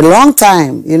for a long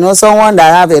time. You know, someone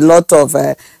that have a lot of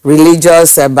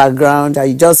religious background,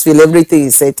 and you just feel everything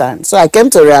is Satan. So I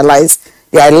came to realize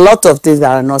there are a lot of things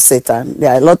that are not Satan.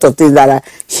 There are a lot of things that are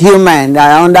human,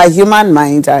 that are under human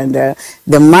mind, and the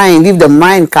mind, if the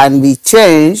mind can be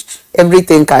changed,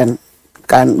 everything can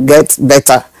get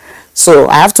better. So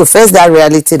I have to face that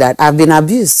reality that I've been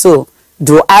abused. So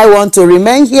do I want to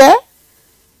remain here,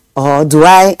 or do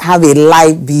I have a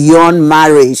life beyond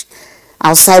marriage,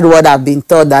 outside what I've been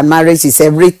taught that marriage is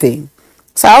everything?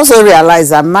 So I also realize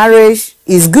that marriage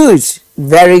is good,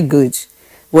 very good,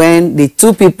 when the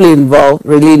two people involved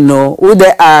really know who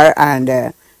they are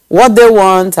and what they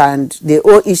want, and they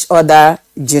owe each other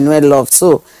genuine love.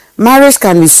 So marriage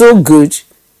can be so good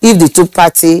if the two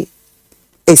parties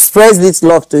express this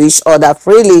love to each other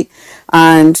freely.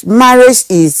 And marriage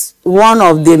is one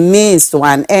of the means to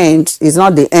an end. It's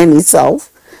not the end itself.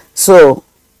 So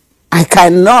I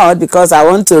cannot, because I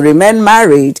want to remain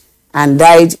married, and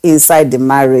died inside the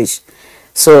marriage.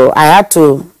 So I had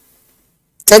to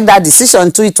take that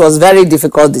decision too. It was a very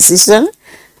difficult decision.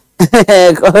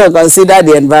 Consider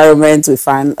the environment we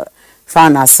found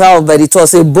ourselves, but it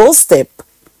was a bold step,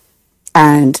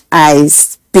 and I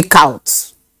speak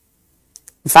out.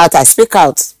 In fact, I speak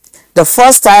out. The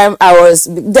first time I was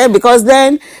there, because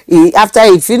then after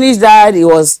he finished that, he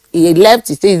left.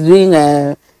 He's doing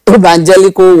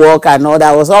evangelical work and all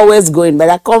that. I was always going, but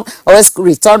I always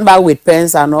return back with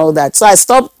pens and all that. So I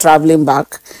stopped traveling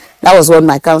back. That was what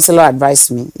my counselor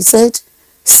advised me. He said,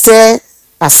 stay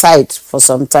aside for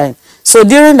some time. So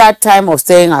during that time of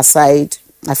staying aside,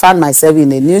 I found myself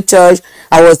in a new church.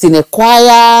 I was in a choir.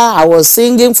 I was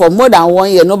singing for more than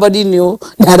 1 year. Nobody knew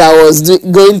that I was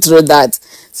going through that.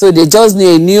 So they just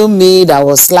knew me, that I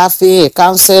was laughing, a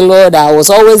counselor, that I was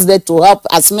always there to help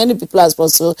as many people as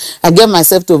possible. I gave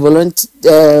myself to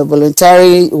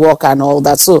voluntary work and all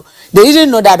that. So they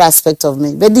didn't know that aspect of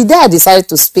me. But the day I decided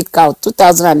to speak out,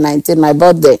 2019, my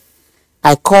birthday,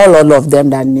 I called all of them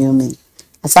that knew me.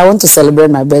 I said, I want to celebrate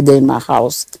my birthday in my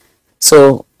house.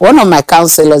 So one of my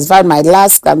counselors, in fact, my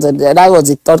last counselor, that was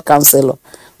the third counselor,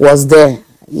 was there.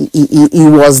 He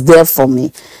was there for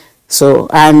me. So,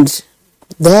 and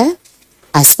there,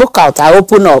 I spoke out, I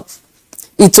opened up.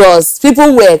 It was,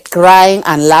 people were crying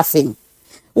and laughing.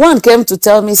 One came to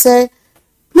tell me, say,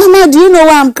 Mama, do you know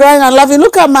why I'm crying and laughing?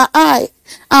 Look at my eye.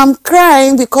 I'm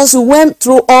crying because you went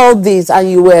through all this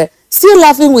and you were still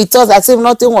laughing with us as if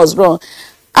nothing was wrong.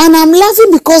 And I'm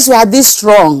laughing because you are this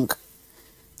strong.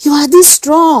 You are this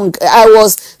strong. I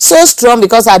was so strong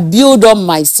because I built up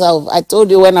myself. I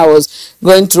told you when I was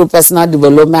going through personal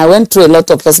development, I went through a lot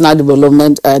of personal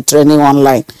development training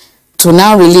online to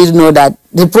now really know that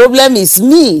the problem is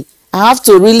me. I have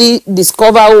to really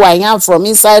discover who I am from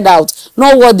inside out,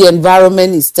 not what the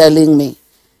environment is telling me.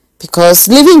 Because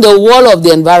leaving the wall of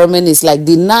the environment is like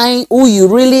denying who you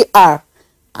really are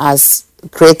as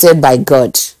created by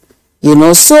God. You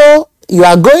know, so you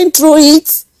are going through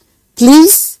it,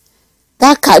 please,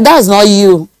 that's not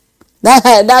you.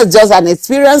 That's just an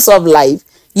experience of life.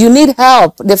 You need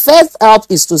help. The first help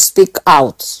is to speak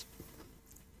out.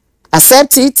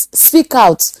 Accept it, speak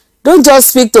out. Don't just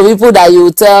speak to people that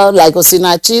you tell, like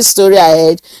Osinachi's story I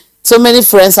heard. So many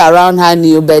friends around her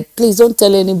knew, but please don't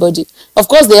tell anybody. Of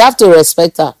course, they have to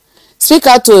respect her. Speak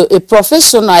out to a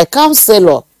professional, a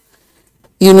counselor,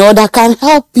 you know, that can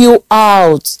help you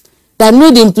out, that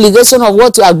know the implication of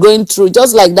what you are going through.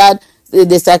 Just like that,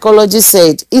 the psychologist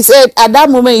said. He said, at that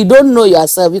moment, you don't know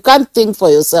yourself. You can't think for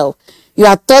yourself.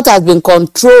 Your thought has been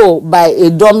controlled by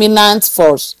a dominant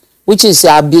force, which is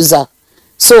your abuser.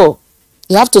 So,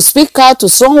 you have to speak out to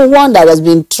someone that has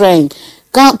been trained.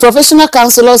 Professional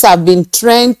counselors have been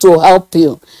trained to help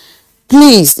you.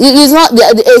 Please, it is not,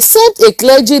 except a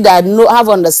clergy that have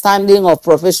understanding of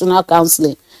professional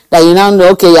counseling, that you now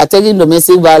know, okay, you are taking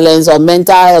domestic violence or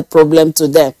mental health problem to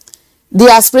them. They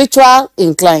are spiritual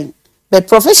inclined. But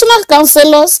professional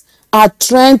counselors are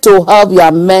trained to help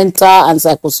your mental and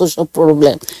psychosocial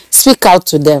problem. Speak out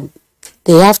to them.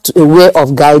 They have a way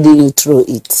of guiding you through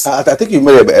it. I think you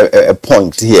made a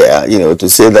point here, you know, to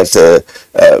say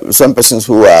that some persons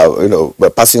who are, you know,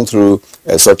 passing through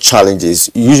such challenges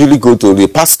usually go to the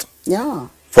pastor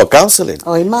for counseling.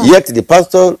 Yet the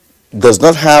pastor does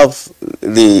not have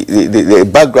the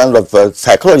background of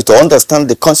psychology to understand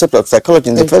the concept of psychology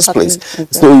in the first place.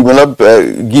 So he will not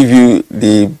give you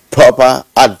the proper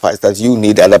advice that you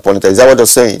need at that point. Is that what you're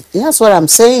saying? That's what I'm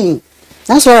saying.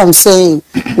 That's what I'm saying.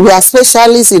 We are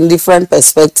specialists in different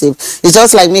perspectives. It's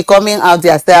just like me coming out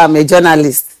here and saying I'm a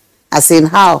journalist. I saying,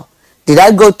 how? Did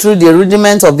I go through the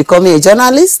rudiments of becoming a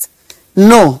journalist?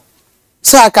 No.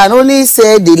 So I can only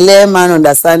say the layman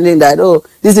understanding that, oh,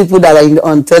 these people that are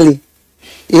on telly.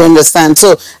 You understand?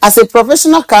 So as a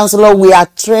professional counselor, we are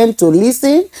trained to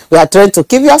listen. We are trained to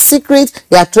keep your secret.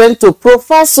 We are trained to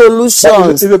provide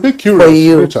solutions. It's a bit curious, for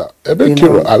you. Rita. A bit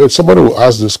curious. I mean, somebody will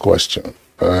ask this question.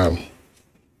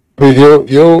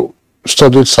 You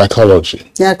studied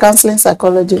psychology. Yeah, counseling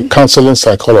psychology. Counseling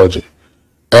psychology.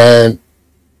 And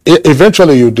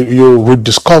eventually you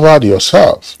rediscovered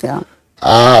yourself. Yeah.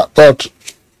 But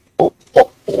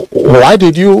why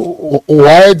did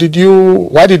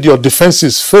your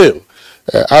defenses fail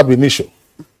ab initio?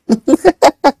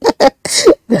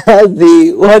 That's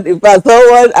the one. In fact,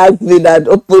 someone asked me that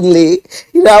openly.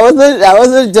 You know, I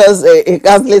wasn't just a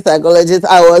counseling psychologist.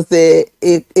 I was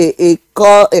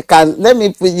let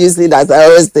me use it as I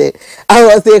always say. I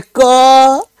was a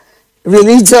core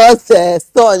religious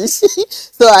sponge.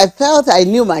 So I felt I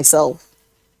knew myself.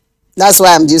 That's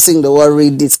why I'm using the word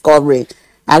rediscovering.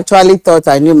 I actually thought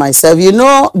I knew myself. You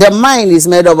know, the mind is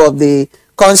made up of the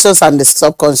conscious and the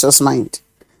subconscious mind.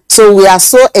 So we are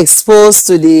so exposed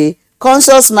to the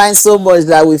conscious mind so much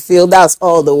that we feel that's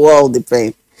all the world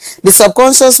depends. The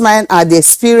subconscious mind are the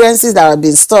experiences that have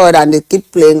been stored and they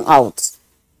keep playing out.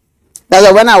 That's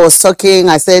why when I was talking,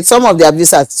 I said some of the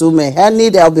abusers too may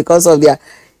need help because of their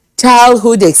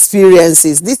childhood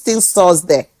experiences. This thing stores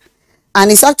there. And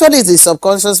it's actually the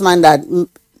subconscious mind that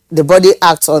the body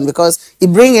acts on, because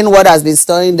it brings in what has been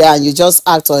storing there and you just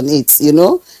act on it, you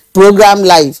know, program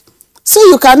life. So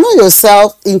you can know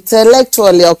yourself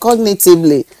intellectually or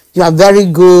cognitively. You are very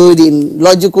good in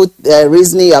logical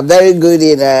reasoning. You are very good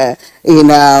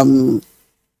in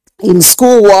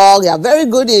schoolwork. You are very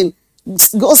good in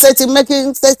goal setting,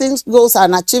 setting goals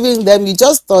and achieving them. You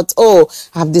just thought, oh,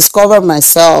 I've discovered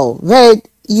myself. But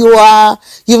you've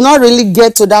not really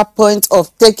get to that point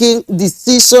of taking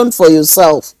decision for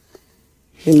yourself.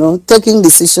 You know, taking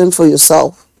decision for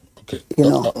yourself. Okay. You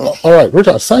know. All right,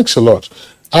 Rita, thanks a lot.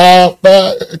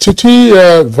 Titi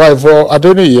Vivo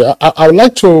Adoni, I would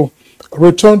like to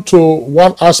return to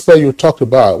one aspect you talked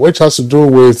about, which has to do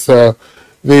with the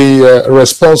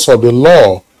response of the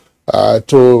law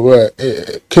to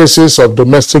cases of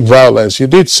domestic violence. You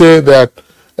did say that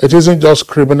it isn't just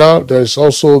criminal, there's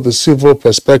also the civil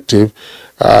perspective.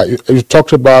 You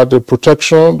talked about the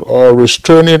protection or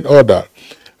restraining order.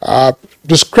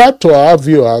 Describe to our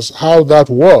viewers how that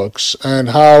works and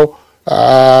how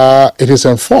it is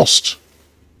enforced.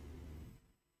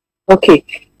 Okay.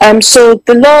 So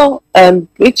the law,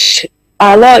 which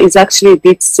our law is actually a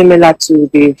bit similar to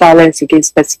the Violence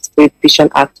Against Persons Prohibition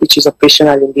Act, which is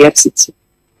operational in the FCT.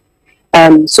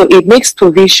 So it makes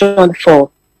provision for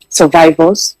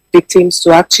survivors, victims,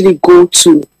 to actually go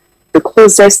to the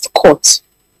closest court.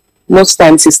 Most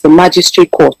times it's the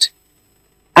magistrate court,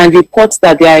 and report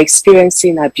that they are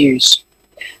experiencing abuse.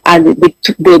 And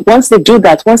once they do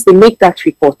that, once they make that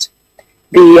report,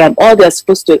 all they're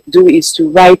supposed to do is to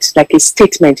write like a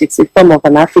statement. It's a form of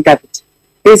an affidavit,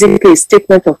 basically a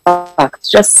statement of fact,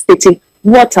 just stating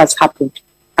what has happened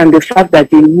and the fact that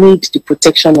they need the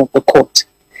protection of the court.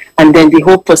 And then the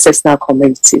whole process now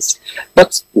commences.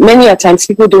 But many a times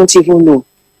people don't even know.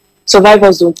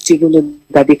 Survivors don't even know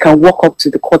that they can walk up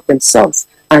to the court themselves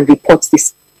and report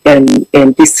this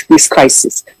this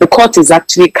crisis. The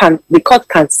court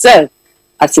can serve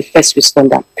as a first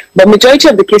responder. But majority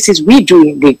of the cases we do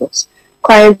in Lagos,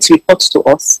 clients report to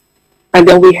us, and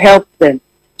then we help them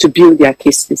to build their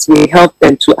cases. We help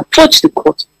them to approach the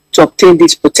court to obtain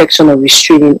this protection or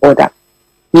restraining order.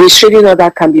 The restraining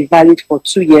order can be valid for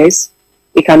 2 years.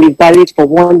 It can be valid for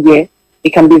 1 year.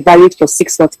 It can be valid for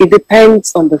 6 months. It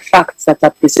depends on the facts that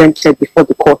are presented before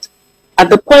the court. At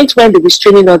the point when the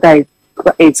restraining order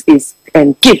is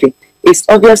given, it's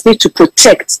obviously to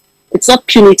protect. It's not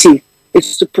punitive.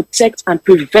 It's to protect and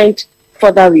prevent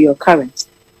further reoccurrence.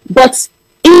 But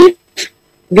if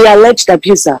the alleged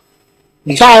abuser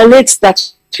violates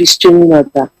that restraining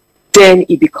order, then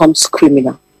it becomes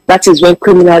criminal. That is when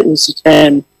criminal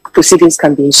proceedings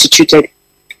can be instituted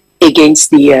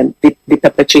against the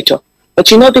perpetrator.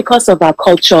 But you know, because of our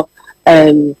culture,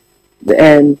 there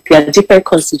are different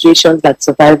considerations that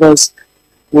survivors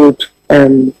would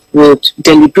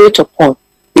deliberate upon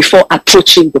before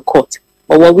approaching the court.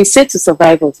 But what we say to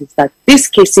survivors is that these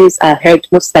cases are heard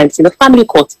most times in a family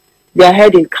court. They are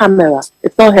heard in camera.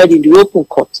 It's not heard in the open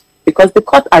court, because the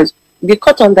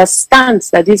court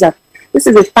understands that this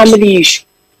is a family issue,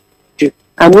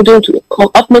 and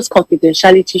utmost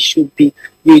confidentiality should be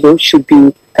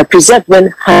preserved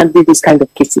when handling these kind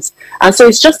of cases. And so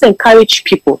it's just to encourage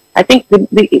people. I think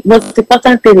the most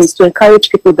important thing is to encourage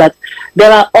people that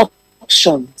there are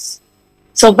options.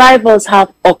 Survivors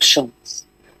have options.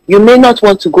 You may not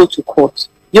want to go to court.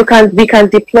 We can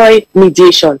deploy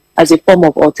mediation as a form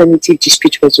of alternative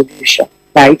dispute resolution,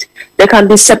 right? There can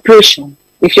be separation.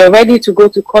 If you're ready to go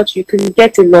to court, you can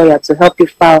get a lawyer to help you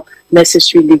file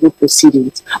necessary legal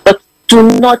proceedings. But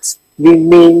do not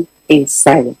remain in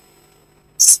silence.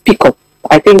 Speak up.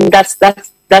 I think that's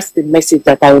the message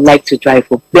that I would like to drive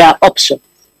home. There are options,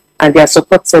 and there are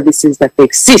support services that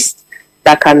exist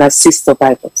that can assist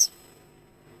survivors.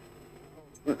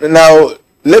 Now,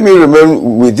 let me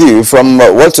remain with you from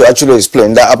what you actually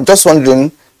explained. I'm just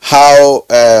wondering how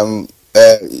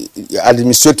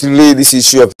administratively this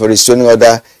issue of restraining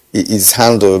order is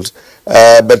handled.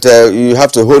 But you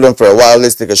have to hold on for a while.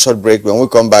 Let's take a short break. When we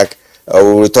come back,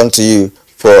 we'll return to you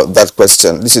for that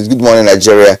question. This is Good Morning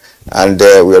Nigeria, and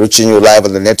we are reaching you live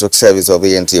on the network service of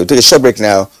the NTA. We'll take a short break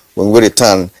now. When we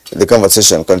return, the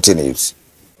conversation continues.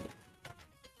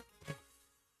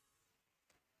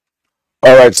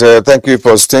 All right, thank you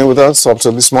for staying with us up to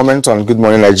this moment on Good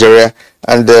Morning Nigeria.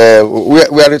 And we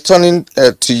are returning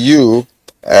to you,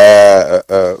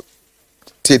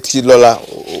 Titi Lola,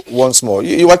 once more.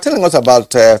 You were telling us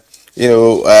about,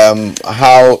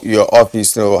 how your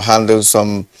office handles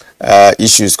some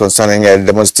issues concerning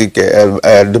domestic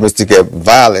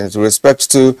violence with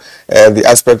respect to the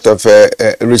aspect of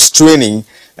restraining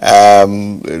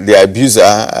the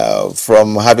abuser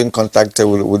from having contact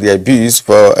with the abused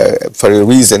for a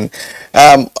reason.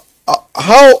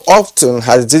 How often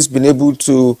has this been able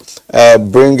to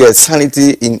bring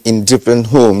sanity in different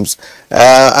homes?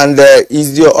 And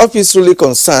is your office really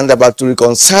concerned about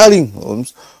reconciling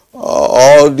homes,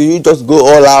 or do you just go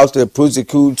all out to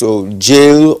prosecute or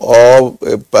jail, or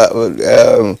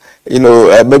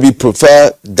maybe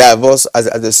prefer divorce as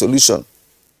a solution?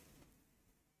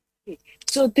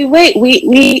 So the way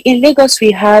we in Lagos,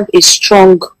 we have a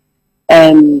strong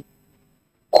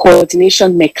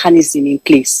coordination mechanism in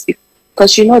place,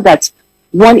 because you know that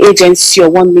one agency or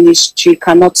one ministry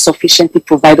cannot sufficiently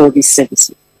provide all these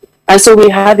services. And so we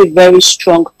have a very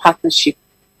strong partnership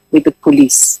with the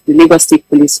police, the Lagos State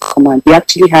Police Command. We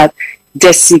actually have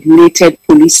designated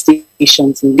police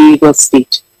stations in Lagos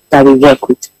State that we work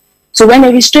with. So when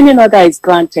a restraining order is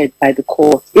granted by the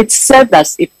court, it's served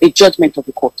as a judgment of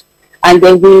the court. And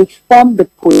then we inform the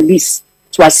police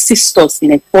to assist us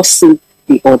in enforcing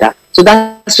the order. So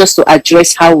that's just to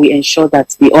address how we ensure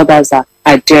that the orders are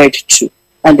adhered to.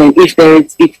 And then if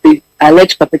the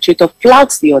alleged perpetrator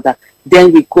flouts the order,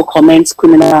 then we go commence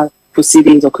criminal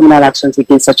proceedings or criminal actions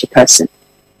against such a person.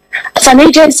 As an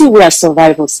agency, we are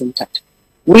survival-centered.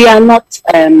 We are not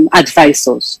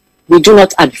advisors. We do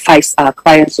not advise our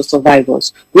clients or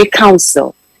survivors. We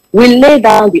counsel. We lay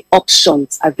down the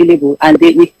options available, and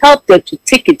we help them to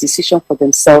take a decision for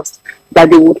themselves that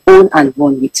they would own and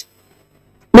run with.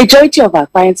 Majority of our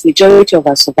clients, majority of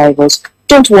our survivors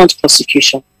don't want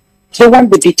prosecution. They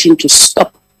want the beating to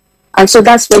stop. And so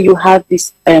that's where you have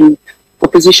this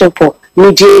proposition for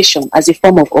mediation as a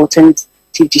form of alternative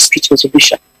dispute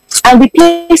resolution. And we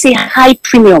place a high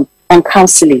premium on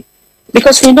counseling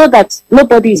because we know that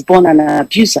nobody is born an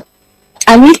abuser.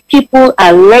 And if people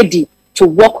are ready to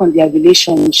work on their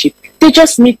relationship, they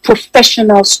just need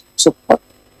professional support.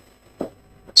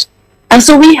 And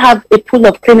so we have a pool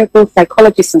of clinical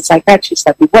psychologists and psychiatrists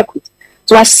that we work with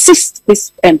to assist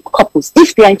these couples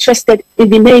if they are interested in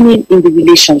remaining in the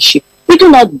relationship. We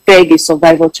do not beg a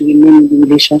survivor to remain in the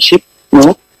relationship,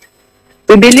 no.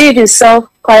 We believe in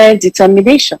self-quiet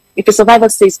determination. If a survivor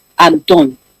says, I'm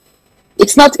done,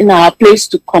 it's not in our place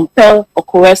to compel or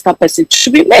coerce that person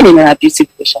to remain in an abusive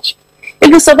relationship.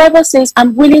 If the survivor says,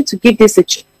 I'm willing to give this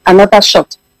another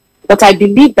shot, but I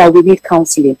believe that we need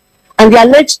counseling, and the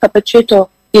alleged perpetrator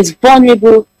is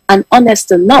vulnerable and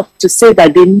honest enough to say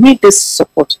that they need this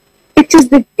support,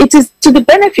 it is to the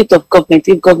benefit of government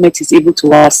if government is able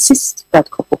to assist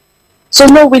that couple. So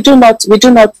no, we do not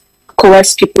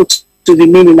coerce people to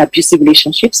remain in abusive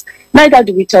relationships. Neither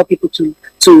do we tell people to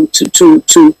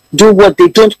do what they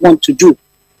don't want to do.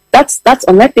 That's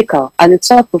unethical and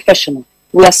it's not professional.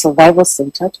 We are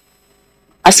survivor-centered.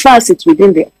 As far as it's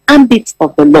within the ambit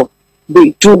of the law,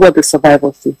 we do what the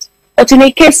survivor says. But in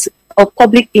a case of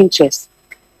public interest,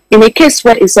 in a case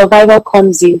where a survivor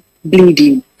comes in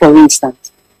bleeding, for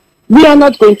instance, we are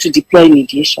not going to deploy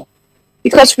mediation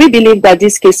because we believe that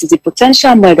this case is a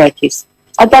potential murder case.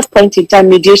 At that point in time,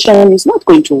 mediation is not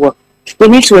going to work. We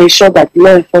need to ensure that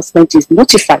law enforcement is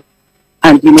notified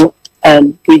and,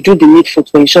 we do the needful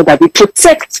to ensure that we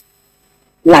protect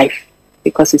life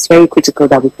because it's very critical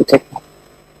that we protect life.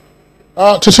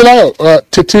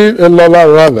 Titi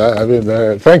Lola,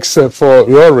 rather, thanks for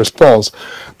your response.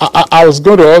 I was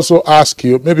going to also ask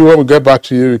you, maybe when we get back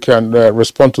to you, you can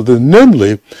respond to this.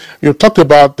 Namely, you talked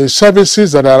about the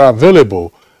services that are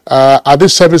available. Are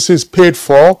these services paid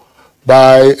for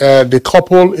by the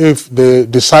couple if they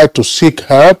decide to seek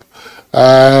help?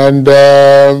 And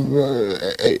are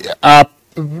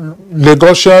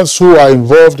Lagosians who are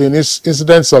involved in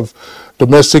incidents of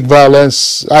domestic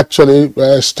violence actually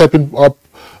stepping up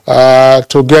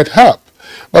to get help?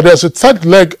 But there's a third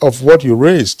leg of what you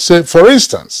raised. Say, for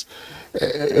instance,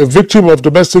 a victim of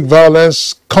domestic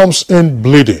violence comes in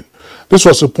bleeding. This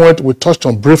was a point we touched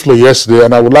on briefly yesterday,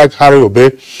 and I would like Harry Obey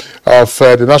of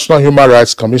the National Human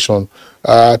Rights Commission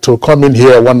to come in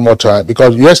here one more time,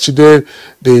 because yesterday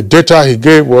the data he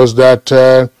gave was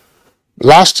that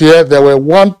last year there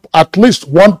were at least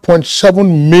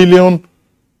 1.7 million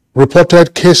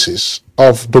reported cases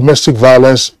of domestic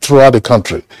violence throughout the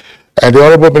country. And the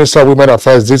Honorable Minister of Women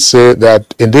Affairs did say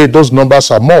that indeed those numbers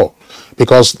are more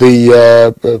because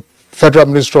the Federal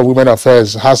Ministry of Women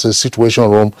Affairs has a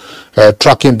situation room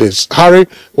tracking this. Harry,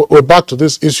 we're back to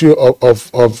this issue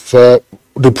of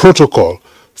the protocol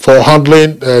for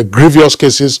handling grievous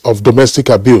cases of domestic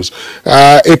abuse.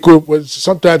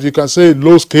 Sometimes you can say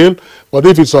low scale, but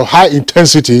if it's a high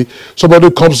intensity,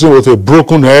 somebody comes in with a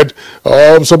broken head,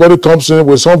 or somebody comes in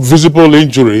with some visible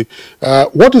injury.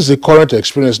 What is the current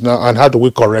experience now, and how do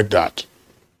we correct that?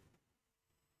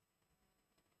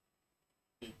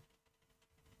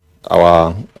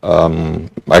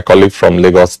 My colleague from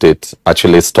Lagos State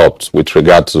actually stopped with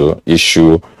regard to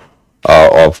issue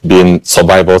of being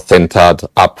survival-centered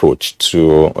approach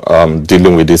to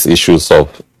dealing with these issues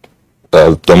of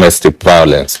domestic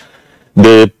violence.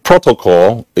 The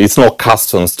protocol is not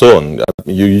cast on stone.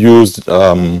 You use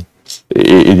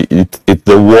it's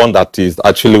the one that is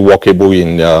actually workable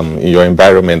in your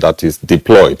environment that is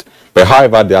deployed. But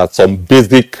however, there are some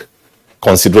basic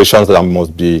considerations that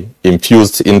must be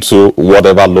infused into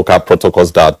whatever local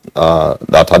protocols that are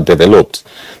developed.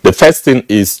 The first thing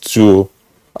is to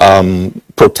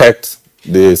protect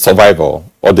the survivor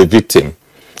or the victim.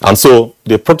 And so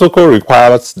the protocol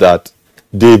requires that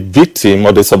the victim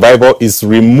or the survivor is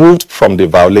removed from the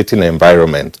violating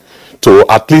environment to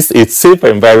at least a safe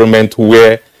environment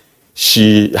where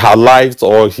her life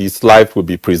or his life will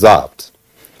be preserved.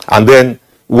 And then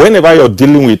whenever you're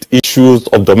dealing with issues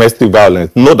of domestic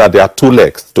violence, know that there are two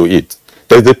legs to it.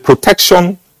 There's a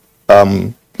protection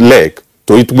leg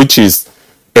to it, which is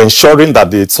ensuring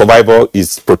that the survivor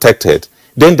is protected.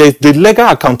 Then there's the legal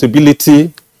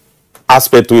accountability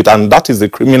aspect to it, and that is the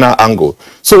criminal angle.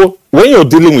 So when you're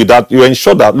dealing with that, you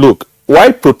ensure that, look,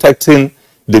 while protecting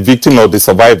the victim or the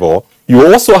survivor, you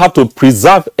also have to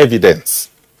preserve evidence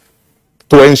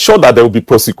to ensure that there will be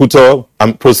prosecution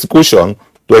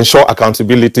to ensure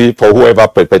accountability for whoever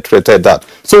perpetrated that.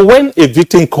 So when a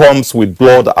victim comes with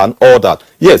blood and all that,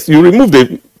 yes, you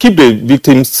keep the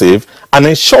victim safe and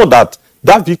ensure that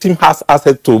that victim has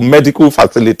access to medical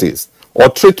facilities or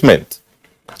treatment.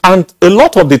 And a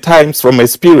lot of the times from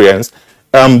experience,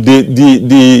 the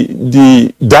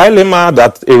dilemma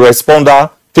that a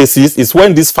responder faces is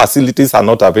when these facilities are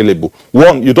not available.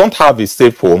 One, you don't have a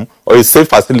safe home or a safe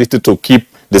facility to keep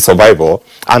the survivor,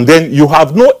 and then you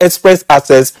have no express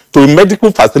access to a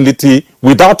medical facility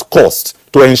without cost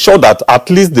to ensure that at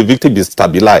least the victim is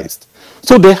stabilized.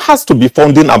 So there has to be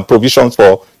funding and provisions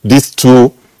for these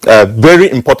two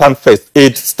very important first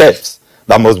aid steps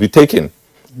that must be taken.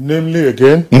 Namely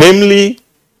again? Namely,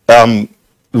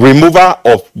 removal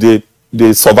of the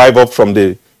survivor from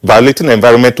the violating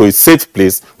environment to a safe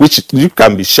place, which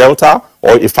can be shelter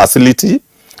or a facility,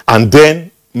 and then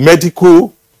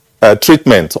medical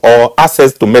treatment or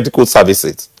access to medical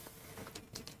services,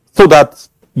 so that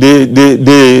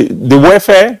the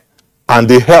welfare and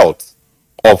the health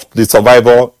of the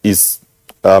survivor is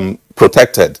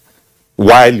protected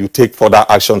while you take further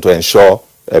action to ensure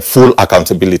full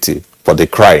accountability for the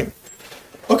crime.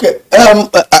 Okay,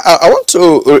 I want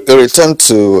to return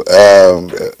to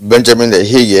Benjamin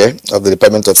Ehige of the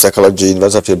Department of Psychology,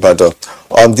 University of Ibadan,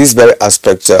 on this very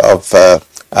aspect of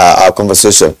our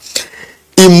conversation.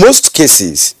 In most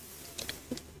cases,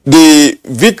 the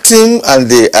victim and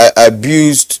the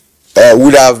abused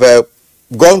would have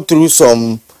gone through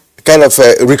some kind of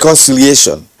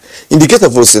reconciliation. In the case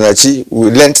of Osinachi,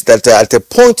 we learned that at a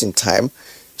point in time,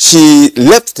 she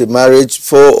left the marriage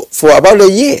for about a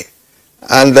year.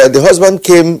 And the husband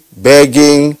came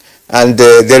begging, and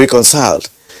they reconciled.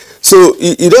 So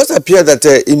it does appear that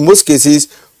in most cases,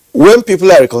 when people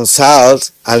are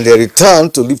reconciled and they return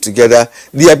to live together,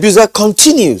 the abuser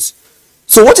continues.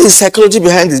 So what is the psychology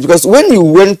behind this? Because when you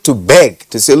went to beg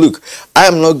to say, look, I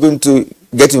am not going to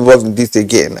get involved in this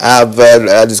again. I've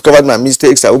discovered my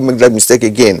mistakes. I won't make that mistake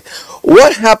again.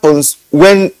 What happens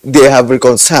when they have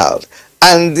reconciled?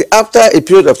 And after a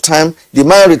period of time, the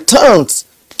man returns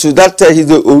to that his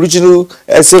original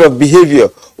sort of behavior.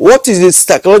 What is the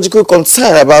psychological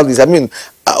concern about this? I mean,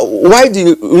 why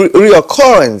the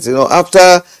reoccurrence? You know,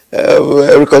 after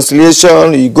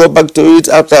reconciliation, you go back to it.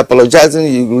 After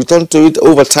apologizing, you return to it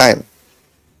over time.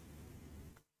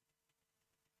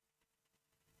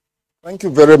 Thank you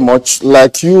very much.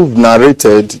 Like you've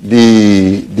narrated,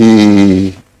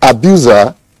 the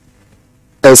abuser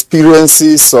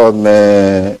experiences some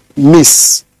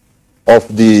miss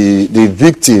of the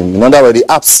victim. In other words,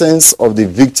 the absence of the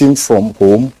victim from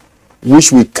home,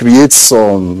 which will create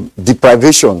some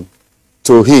deprivation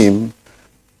to him.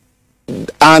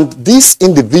 And this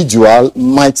individual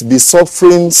might be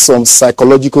suffering some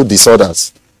psychological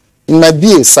disorders. He might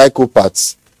be a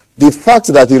psychopath. The fact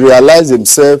that he realized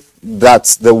himself that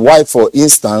the wife, for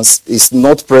instance, is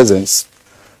not present,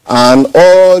 and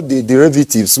all the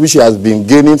derivatives which he has been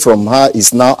gaining from her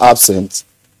is now absent,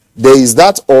 there is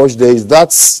that urge, there is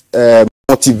that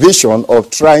motivation of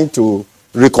trying to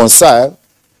reconcile.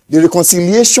 The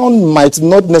reconciliation might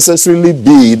not necessarily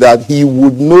be that he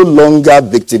would no longer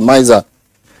victimize her,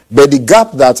 but the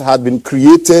gap that had been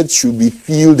created should be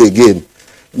filled again.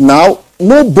 Now,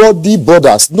 nobody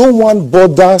bothers, no one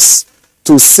bothers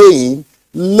to saying,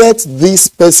 let this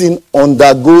person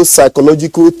undergo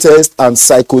psychological test and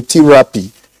psychotherapy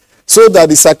so that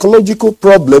the psychological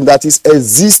problem that is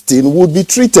existing would be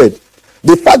treated.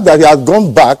 The fact that he has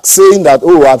gone back saying that,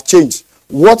 oh, I've changed,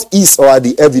 what is or are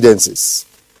the evidences?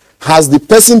 Has the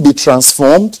person been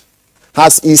transformed?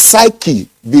 Has his psyche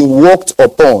been worked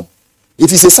upon?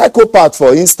 If he's a psychopath,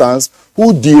 for instance,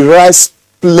 who derives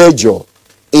pleasure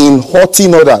in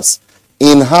hurting others,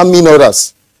 in harming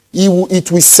others, it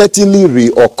will certainly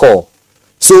reoccur.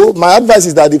 So my advice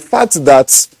is that the fact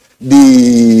that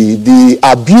the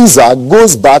abuser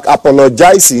goes back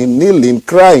apologizing, kneeling,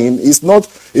 crying is not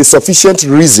a sufficient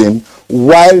reason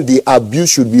why the abuse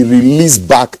should be released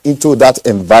back into that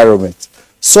environment.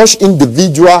 Such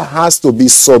individual has to be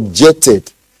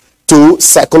subjected to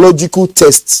psychological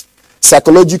tests,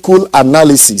 psychological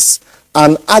analysis,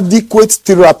 and adequate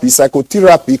therapy,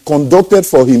 psychotherapy conducted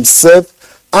for himself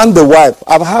and the wife.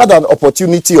 I've had an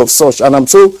opportunity of such, and I'm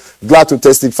so glad to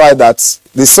testify that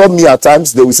they saw me at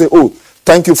times, they will say, oh,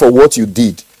 thank you for what you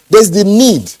did. There's the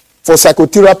need for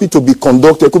psychotherapy to be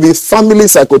conducted. It could be family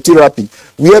psychotherapy,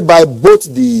 whereby both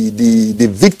the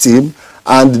victim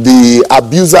and the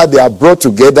abuser, they are brought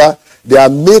together. They are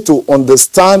made to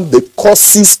understand the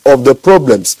causes of the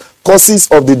problems, causes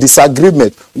of the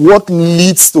disagreement, what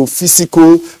leads to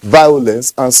physical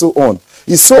violence, and so on.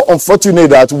 It's so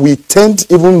unfortunate that we tend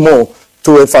even more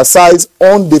to emphasize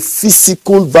on the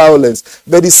physical violence,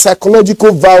 but the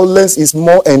psychological violence is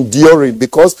more enduring,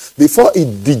 because before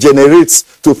it degenerates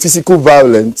to physical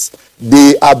violence,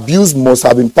 the abused must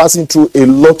have been passing through a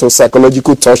lot of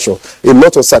psychological torture, a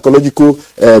lot of psychological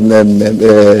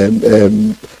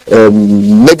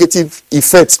negative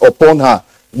effects upon her,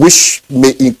 which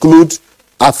may include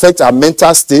affect her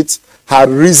mental state, her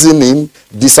reasoning,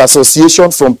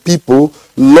 disassociation from people,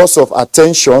 loss of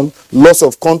attention, loss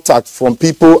of contact from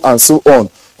people, and so on.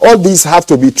 All these have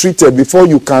to be treated before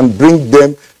you can bring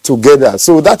them together.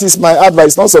 So that is my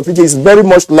advice. Not sufficient. It's very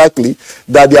much likely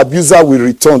that the abuser will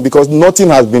return because nothing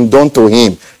has been done to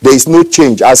him. There is no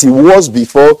change. As he was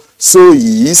before, so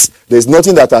he is. There's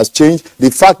nothing that has changed.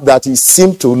 The fact that he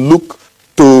seemed to look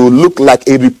like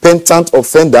a repentant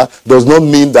offender does not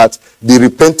mean that the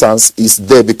repentance is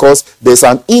there, because there's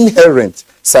an inherent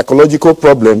psychological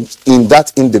problem in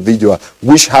that individual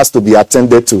which has to be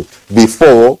attended to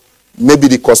before maybe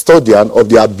the custodian of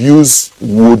the abuse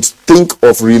would think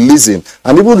of releasing.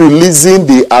 And even releasing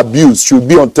the abuse should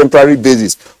be on temporary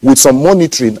basis with some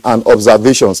monitoring and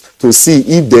observations to see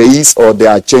if there is or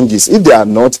there are changes. If there are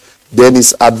not, then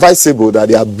it's advisable that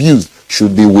the abuse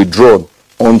should be withdrawn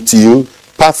until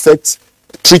perfect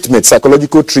treatment,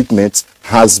 psychological treatment,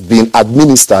 has been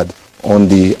administered on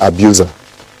the abuser.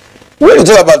 When you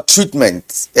talk about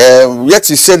treatment, yet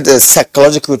you said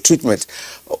psychological treatment.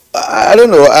 I don't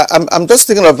know. I'm just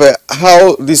thinking of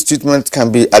how this treatment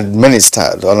can be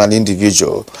administered on an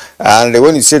individual. And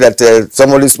when you say that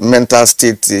somebody's mental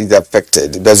state is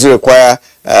affected, does it require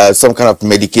some kind of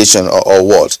medication or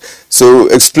what? So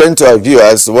explain to our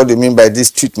viewers what you mean by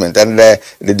this treatment and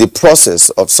the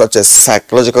process of such a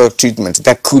psychological treatment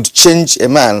that could change a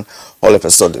man all of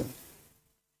a sudden.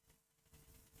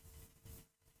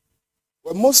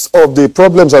 Well, most of the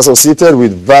problems associated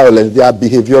with violence, they are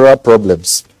behavioral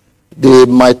problems. They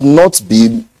might not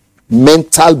be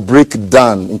mental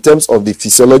breakdown in terms of the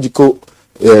physiological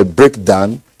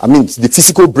breakdown, the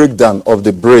physical breakdown of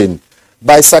the brain.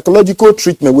 By psychological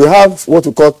treatment, we have what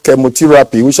we call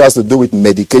chemotherapy, which has to do with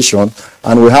medication,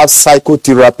 and we have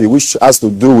psychotherapy, which has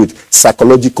to do with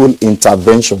psychological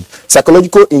intervention.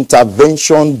 Psychological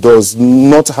intervention does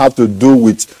not have to do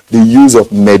with the use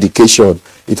of medication.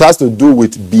 It has to do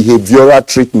with behavioral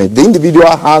treatment. The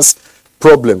individual has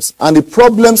problems, and the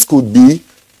problems could be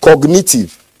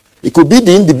cognitive. It could be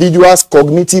the individual's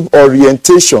cognitive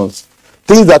orientations,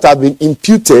 things that have been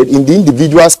imputed in the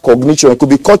individual's cognition. It could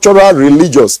be cultural,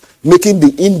 religious, making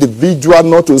the individual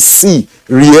not to see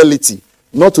reality,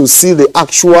 not to see the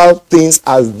actual things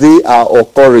as they are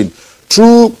occurring.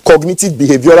 Through cognitive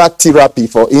behavioral therapy,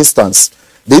 for instance,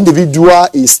 the individual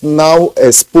is now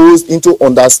exposed into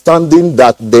understanding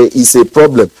that there is a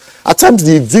problem. At times,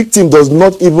 the victim does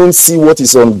not even see what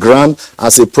is on ground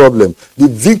as a problem. The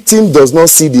victim does not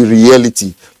see the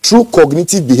reality. Through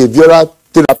cognitive behavioral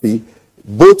therapy,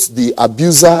 both the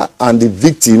abuser and the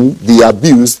victim, the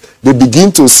abused, they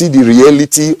begin to see the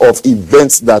reality of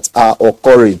events that are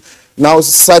occurring. Now,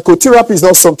 psychotherapy is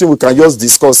not something we can just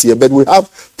discuss here, but we have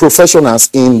professionals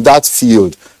in that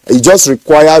field. It just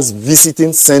requires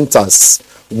visiting centers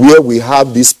where we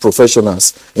have these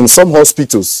professionals. In some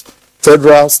hospitals,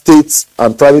 federal, state,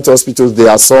 and private hospitals, there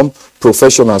are some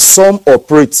professionals. Some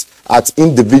operate at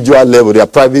individual level. They are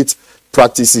private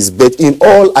practices. But in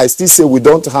all, I still say we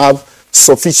don't have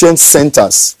sufficient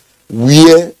centers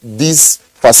where these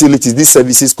facilities, these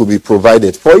services could be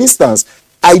provided. For instance,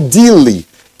 ideally,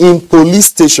 in police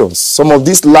stations, some of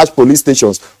these large police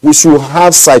stations, we should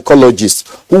have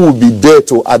psychologists who will be there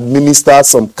to administer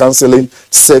some counseling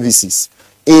services.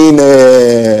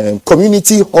 In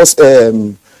community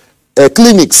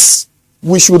clinics,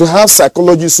 we should have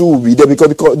psychologists who will be there, because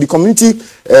the community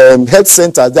health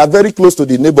centers, they are very close to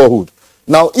the neighborhood.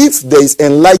 Now, if there is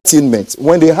enlightenment,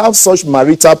 when they have such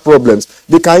marital problems,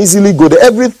 they can easily go there.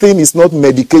 Everything is not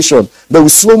medication, but we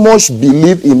so much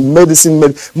believe in medicine.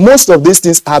 Most of these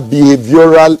things are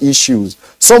behavioral issues.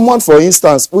 Someone, for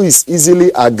instance, who is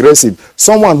easily aggressive,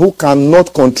 someone who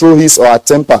cannot control his or her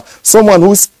temper, someone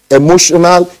whose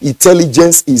emotional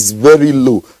intelligence is very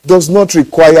low, does not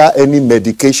require any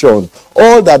medication.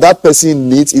 All that person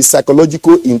needs is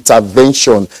psychological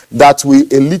intervention that will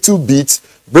a little bit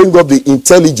bring up the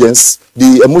intelligence,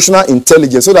 the emotional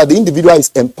intelligence, so that the individual is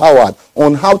empowered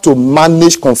on how to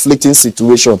manage conflicting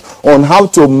situations, on how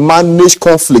to manage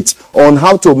conflict, on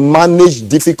how to manage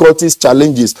difficulties,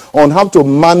 challenges, on how to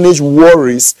manage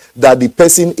worries that the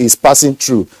person is passing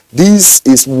through. This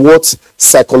is what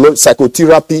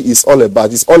psychotherapy is all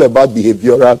about. It's all about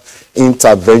behavioral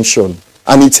intervention.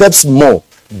 And it helps more,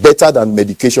 better than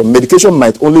medication. Medication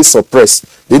might only suppress.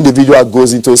 The individual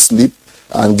goes into sleep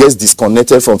and gets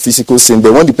disconnected from physical sin.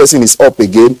 But when the person is up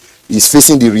again, is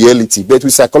facing the reality. But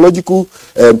with psychological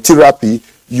therapy,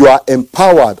 you are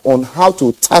empowered on how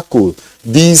to tackle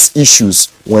these issues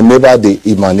whenever they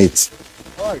emanate.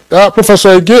 All right.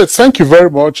 Professor Ige, thank you very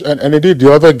much. And indeed,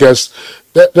 the other guests,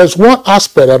 there's one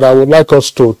aspect that I would like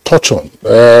us to touch on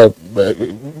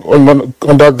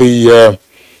under the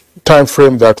time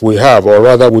frame that we have, or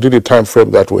rather within the time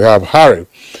frame that we have. Harry,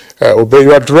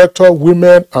 you are Director,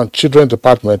 Women and Children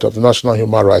Department of the National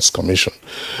Human Rights Commission.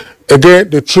 Again,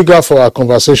 the trigger for our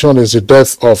conversation is the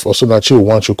death of Osunachi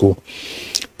Uwanchukwu.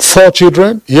 4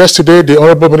 children. Yesterday, the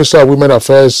Honorable Minister of Women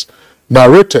Affairs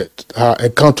narrated her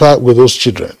encounter with those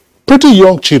children. Pretty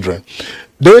young children.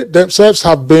 They themselves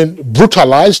have been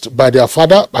brutalized by their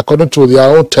father, according to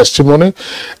their own testimony,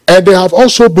 and they have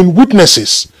also been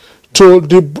witnesses to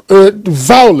the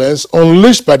violence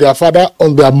unleashed by their father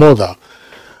on their mother.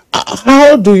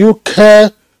 How do you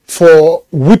care for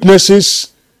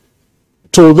witnesses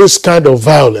to this kind of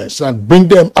violence and bring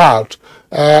them out?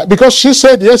 Because she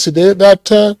said yesterday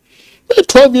that a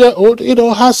 12-year-old,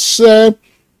 has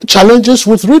challenges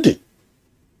with reading.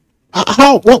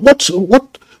 How?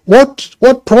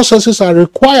 What processes are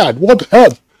required? What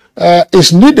help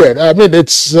is needed? I mean,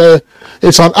 it's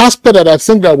an aspect that I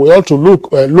think that we ought to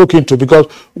look into, because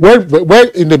when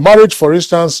in the marriage, for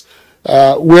instance,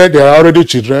 where there are already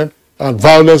children and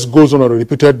violence goes on a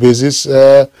repeated basis,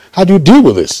 how do you deal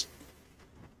with this?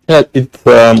 Yeah,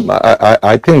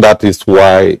 I think that is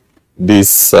why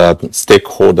this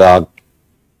stakeholder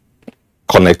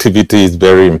connectivity is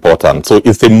very important. So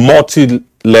it's a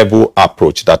multi-level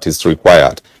approach that is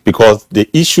required, because the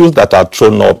issues that are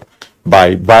thrown up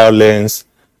by violence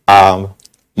are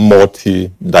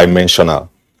multi-dimensional.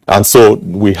 And so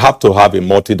we have to have a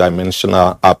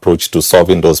multi-dimensional approach to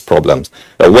solving those problems.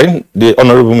 When the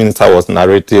Honorable Minister was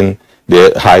narrating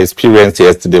her experience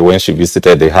yesterday when she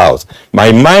visited the house,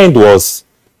 my mind was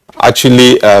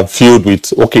actually filled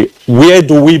with, okay, where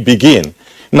do we begin?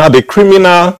 Now, the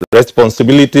criminal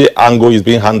responsibility angle is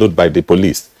being handled by the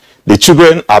police. The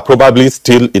children are probably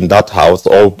still in that house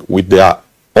or with their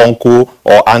uncle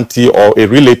or auntie or a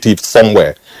relative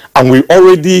somewhere. And we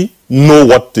already know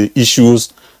what the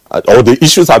issues, or the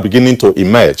issues are beginning to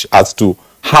emerge as to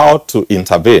how to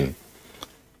intervene.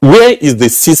 Where is the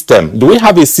system? Do we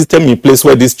have a system in place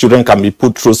where these children can be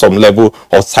put through some level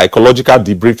of psychological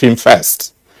debriefing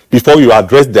first, before you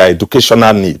address their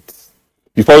educational needs,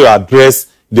 before you address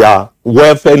their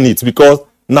welfare needs? Because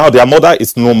now their mother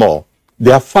is no more.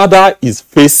 Their father is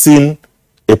facing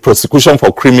a prosecution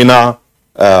for criminal,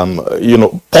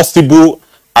 possible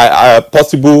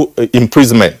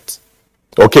imprisonment.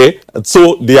 Okay,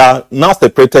 so they are now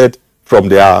separated from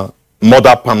their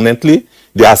mother permanently.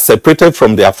 They are separated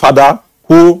from their father,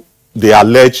 who they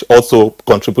allege also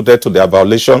contributed to their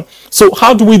violation. So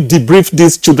how do we debrief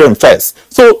these children first?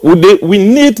 So we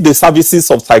need the services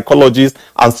of psychologists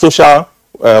and social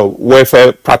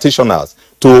welfare practitioners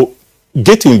to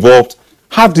get involved,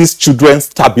 have these children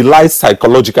stabilized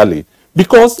psychologically,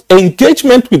 because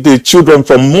engagement with the children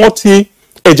from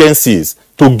multi-agencies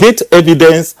to get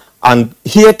evidence and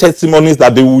hear testimonies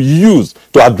that they will use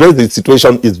to address the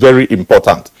situation is very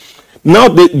important. Now,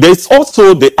 there's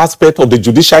also the aspect of the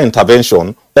judicial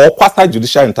intervention or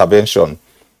quasi-judicial intervention.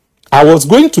 I was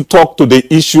going to talk to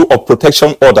the issue of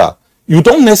protection order. You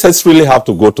don't necessarily have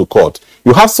to go to court.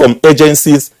 You have some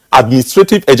agencies,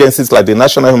 administrative agencies like the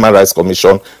National Human Rights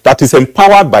Commission, that is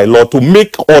empowered by law to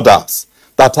make orders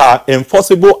that are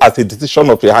enforceable as a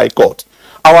decision of the High Court.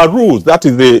 Our rules, that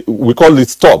is we call it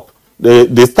STOP.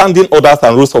 The Standing Orders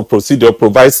and Rules of Procedure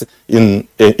provides in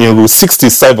Rule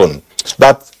 67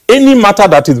 that any matter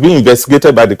that is being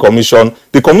investigated by the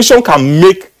Commission can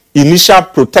make initial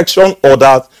protection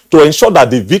orders to ensure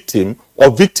that the victim or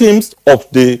victims of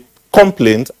the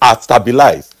complaint are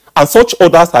stabilized. And such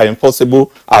orders are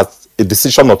enforceable as a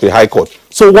decision of the High Court.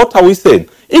 So what are we saying?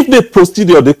 If the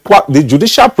procedure, the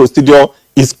judicial procedure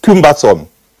is cumbersome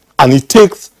and it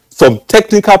takes some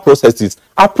technical processes,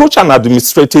 approach an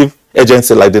administrative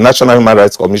agency like the National Human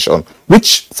Rights Commission,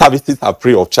 which services are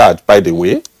free of charge, by the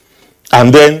way.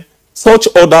 And then such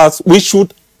orders, we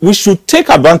should take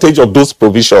advantage of those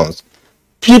provisions.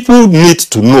 People need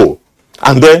to know.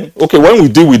 And then, okay, when we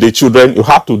deal with the children, you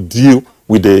have to deal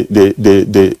with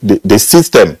the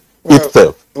system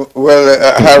itself.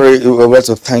 Well, Harry, we want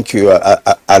to thank you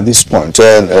at this point.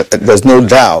 There's no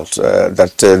doubt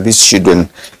that these children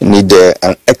need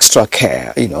an extra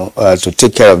care, to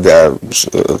take care of their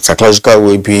psychological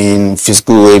well-being,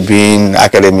 physical well-being,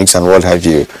 academics, and what have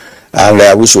you. And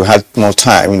I wish we had more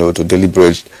time, to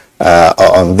deliberate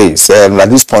on this. At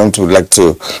this point, we'd like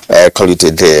to call it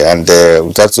a day. And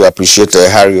we'd like to appreciate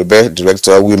Harry Obe,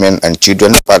 Director, Women and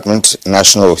Children Department,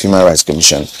 National Human Rights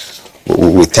Commission.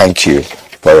 We thank you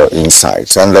for your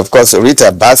insights. And of course,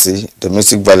 Rita Bassi,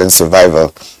 domestic violence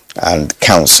survivor and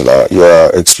counselor, your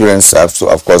experience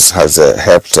of course has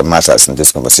helped matters in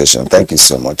this conversation. Thank you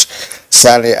so much.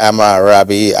 Sally Ama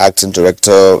Rabi, acting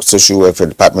director, social welfare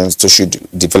department, social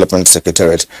development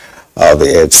secretariat of the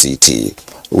FCT.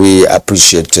 We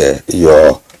appreciate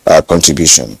your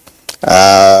contribution.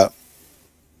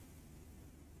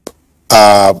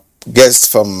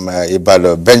 Guest from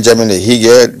Ibadan, Benjamin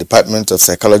Ehige, Department of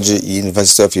Psychology,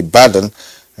 University of Ibadan.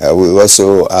 We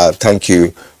also thank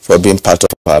you for being part of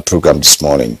our program this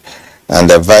morning. And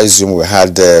the advice we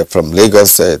had from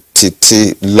Lagos,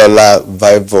 Titi Lola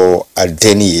Vivo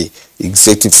Adeniyi,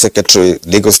 Executive Secretary,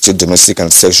 Lagos State Domestic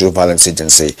and Sexual Violence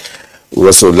Agency. We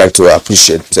also would like to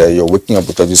appreciate your waking up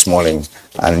with us this morning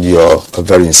and your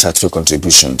very insightful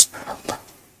contributions.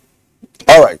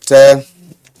 All right.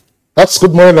 That's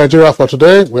Good Morning Nigeria for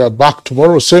today. We are back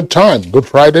tomorrow, same time, Good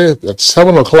Friday, at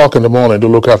 7 o'clock in the morning. To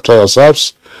look after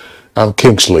yourselves. I'm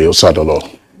Kingsley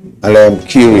Osadolo. And I'm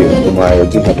curious.